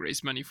to like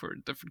raise money for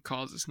different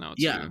causes now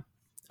too. Yeah,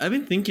 I've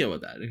been thinking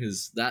about that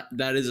because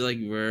that is like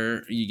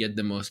where you get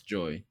the most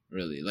joy,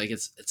 really. Like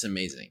it's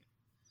amazing.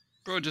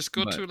 Bro, just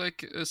go to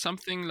like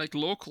something like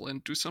local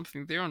and do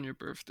something there on your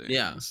birthday.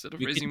 Yeah, instead of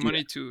raising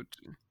money to.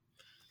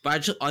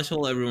 But I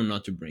told everyone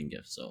not to bring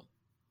gifts, so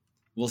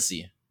we'll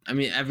see. I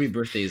mean, every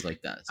birthday is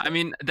like that. So. I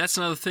mean, that's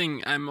another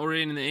thing. I'm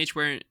already in an age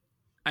where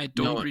I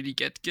don't really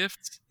get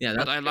gifts. Yeah,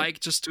 but I like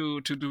just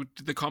to do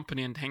the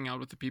company and hang out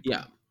with the people.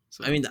 Yeah,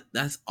 so, I mean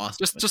that's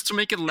awesome. Just to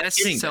make it less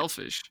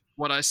selfish.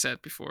 What I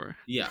said before.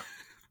 Yeah,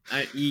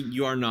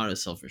 you are not a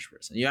selfish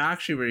person. You're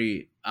actually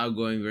very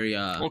outgoing, very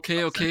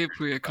Okay,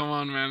 Pouya, come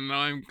on, man.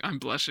 Now I'm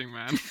blushing,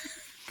 man.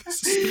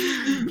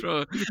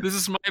 Bro, this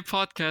is my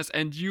podcast,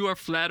 and you are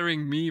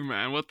flattering me,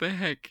 man. What the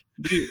heck?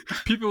 Dude,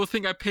 people will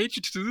think I paid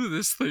you to do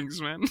these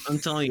things, man. I'm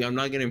telling you, I'm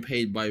not getting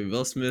paid by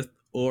Will Smith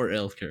or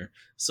Elker.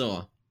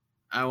 So,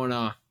 I want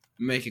to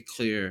make it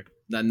clear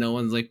that no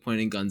one's like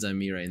pointing guns at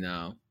me right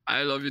now.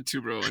 I love you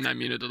too, bro, and I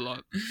mean it a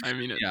lot. I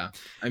mean it. Yeah.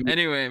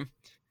 Anyway,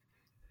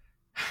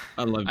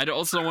 I love you. I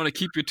also don't want to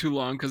keep you too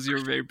long because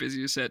you're very busy,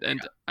 you said,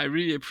 and I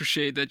really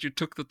appreciate that you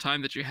took the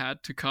time that you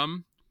had to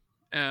come.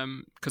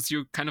 Because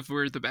you kind of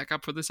were the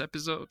backup for this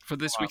episode, for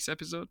this week's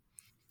episode.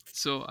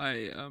 So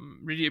I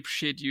really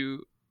appreciate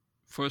you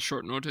for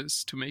short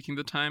notice to making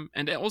the time,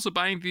 and also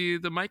buying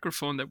the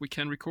microphone that we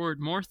can record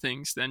more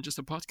things than just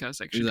a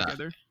podcast actually Exactly.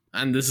 together.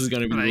 And this is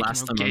gonna be the Like,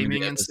 last time I'm in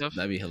gaming the and episode. stuff.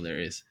 That'd be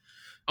hilarious.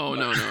 Oh,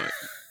 no.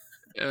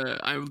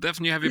 I will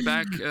definitely have you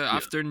back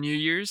after New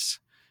Year's.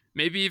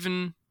 Maybe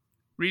even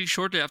really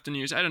shortly after New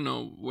Year's. I don't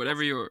know,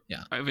 whatever your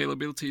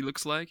availability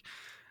looks like.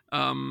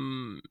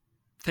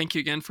 Thank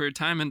you again for your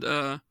time, and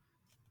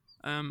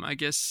I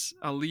guess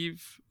I'll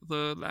leave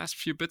the last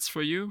few bits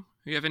for you.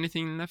 You have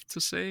anything left to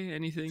say?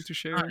 Anything to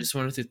share? I just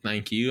wanted to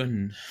thank you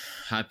and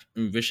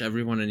wish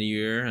everyone a new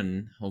year,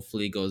 and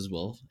hopefully it goes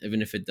well.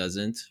 Even if it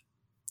doesn't,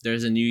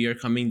 there's a new year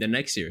coming the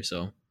next year,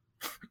 so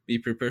be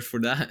prepared for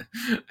that,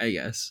 I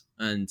guess.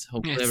 And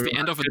hopefully it's the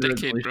end of a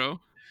decade,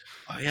 bro.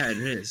 Oh yeah, it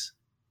is.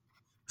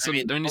 So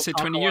when you say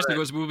 20 years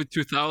ago, it's moving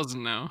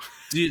 2000 now.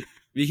 Dude,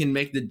 we can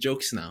make the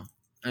jokes now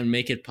and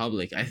make it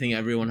public. I think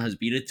everyone has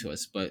beat it to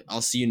us, but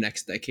I'll see you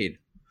next decade.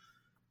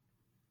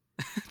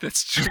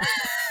 That's true.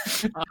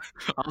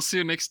 I'll see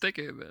you next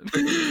decade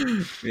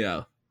then.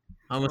 Yeah.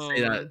 I'm gonna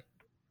say that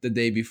the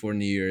day before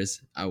New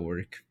Year's at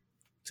work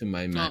to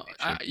my manager.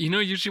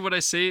 Usually what I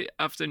say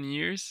after New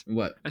Year's?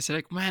 What? I say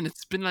like, man,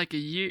 it's been like a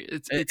year.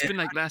 It's been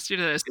like last year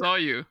that I saw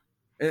you.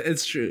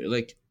 It's true.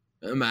 Like,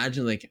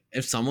 imagine like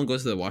if someone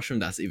goes to the washroom,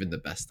 that's even the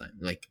best time.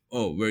 Like,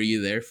 oh, were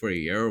you there for a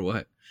year or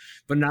what?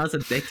 But now it's a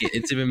decade.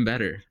 It's even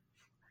better.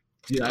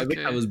 Dude, I think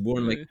I was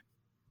born like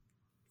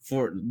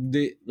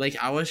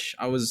I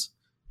was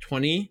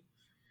 20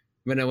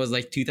 when it was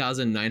like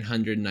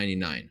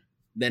 2,999.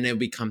 Then it'll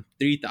become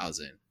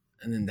 3,000,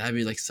 and then that'd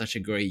be like such a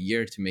great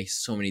year to make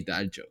so many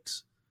dad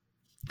jokes.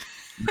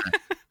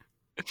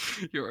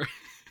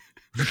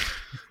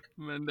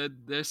 Man,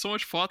 there's so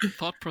much thought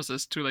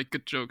process to like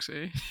good jokes,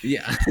 eh?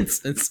 Yeah,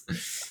 it's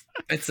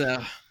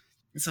a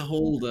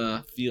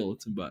whole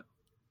field, but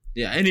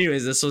yeah.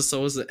 Anyways, this was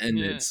supposed to end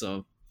it,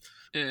 so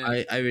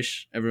I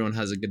wish everyone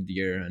has a good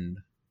year, and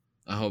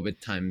I hope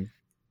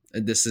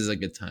this is a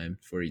good time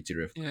for you to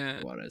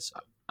reflect about it. So.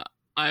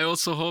 I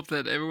also hope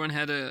that everyone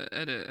had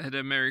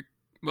a merry,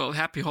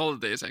 happy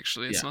holidays.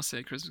 Actually, it's not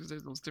say Christmas.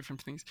 There's those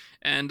different things,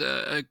 and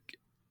what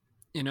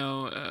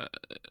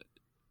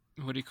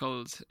do you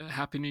call it? A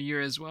happy New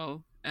Year as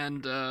well,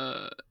 and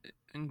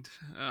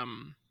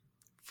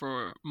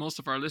for most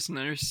of our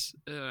listeners,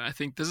 I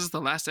think this is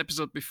the last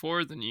episode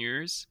before the New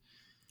Year's.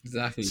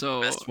 Exactly.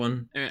 So the best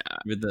one.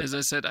 As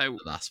I said, the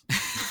last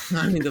one.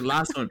 I mean, the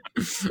last one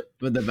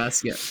with the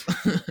best guest.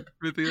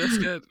 With the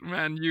best guest,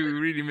 man, you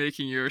really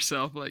making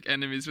yourself like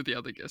enemies with the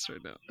other guests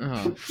right now.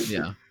 Oh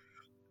yeah.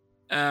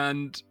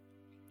 And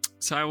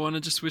so I want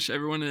to just wish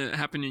everyone a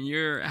happy New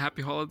Year, a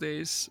happy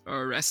holidays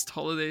or rest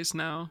holidays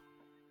now,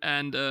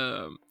 and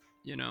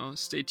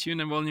stay tuned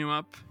and volume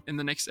up in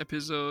the next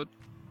episode.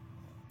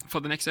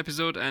 For the next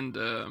episode, and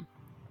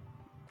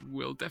you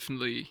will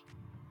definitely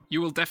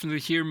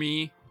hear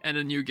me and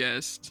a new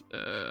guest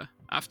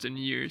after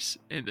New Year's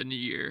in the new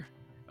year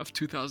of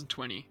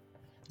 2020.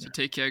 So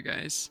take care,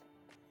 guys.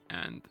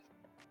 And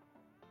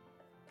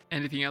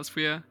anything else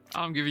for you?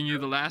 I'm giving you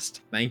the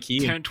last. Thank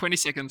you. 20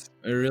 seconds.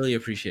 I really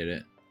appreciate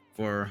it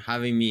for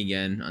having me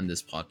again on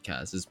this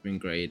podcast. It's been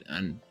great,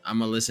 and I'm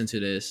gonna listen to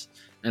this,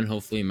 and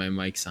hopefully my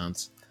mic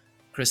sounds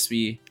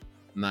crispy,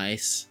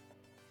 nice,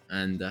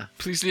 and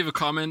please leave a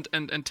comment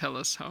and tell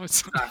us how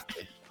it's.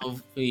 Exactly.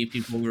 Hopefully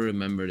people will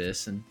remember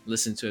this and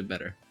listen to it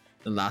better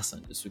than last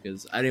time, just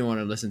because I didn't want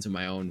to listen to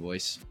my own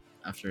voice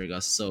after it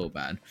got so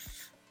bad.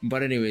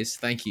 But anyways,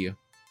 thank you.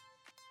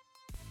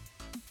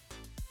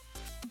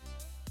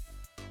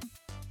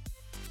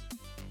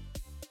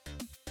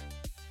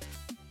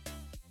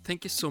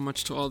 Thank you so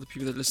much to all the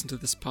people that listen to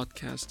this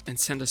podcast and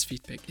send us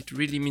feedback. It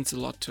really means a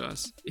lot to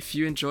us. If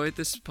you enjoyed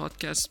this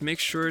podcast, make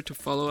sure to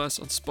follow us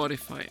on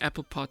Spotify,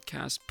 Apple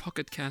Podcasts,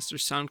 Pocket Cast, or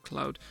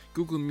SoundCloud,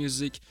 Google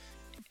Music,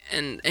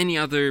 and any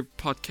other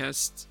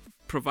podcast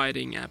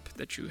providing app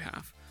that you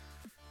have.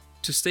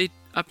 To stay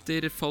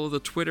updated, follow the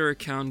Twitter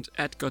account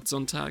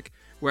 @Gottsonntag,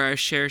 where I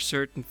share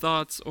certain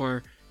thoughts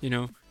or,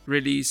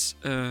 release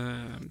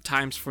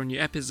times for new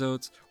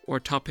episodes or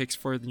topics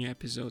for the new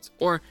episodes.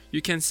 Or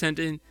you can send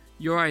in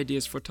your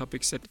ideas for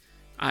topics that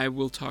I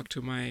will talk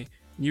to my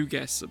new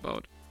guests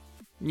about.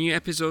 New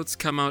episodes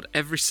come out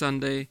every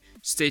Sunday.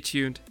 Stay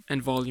tuned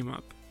and volume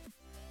up.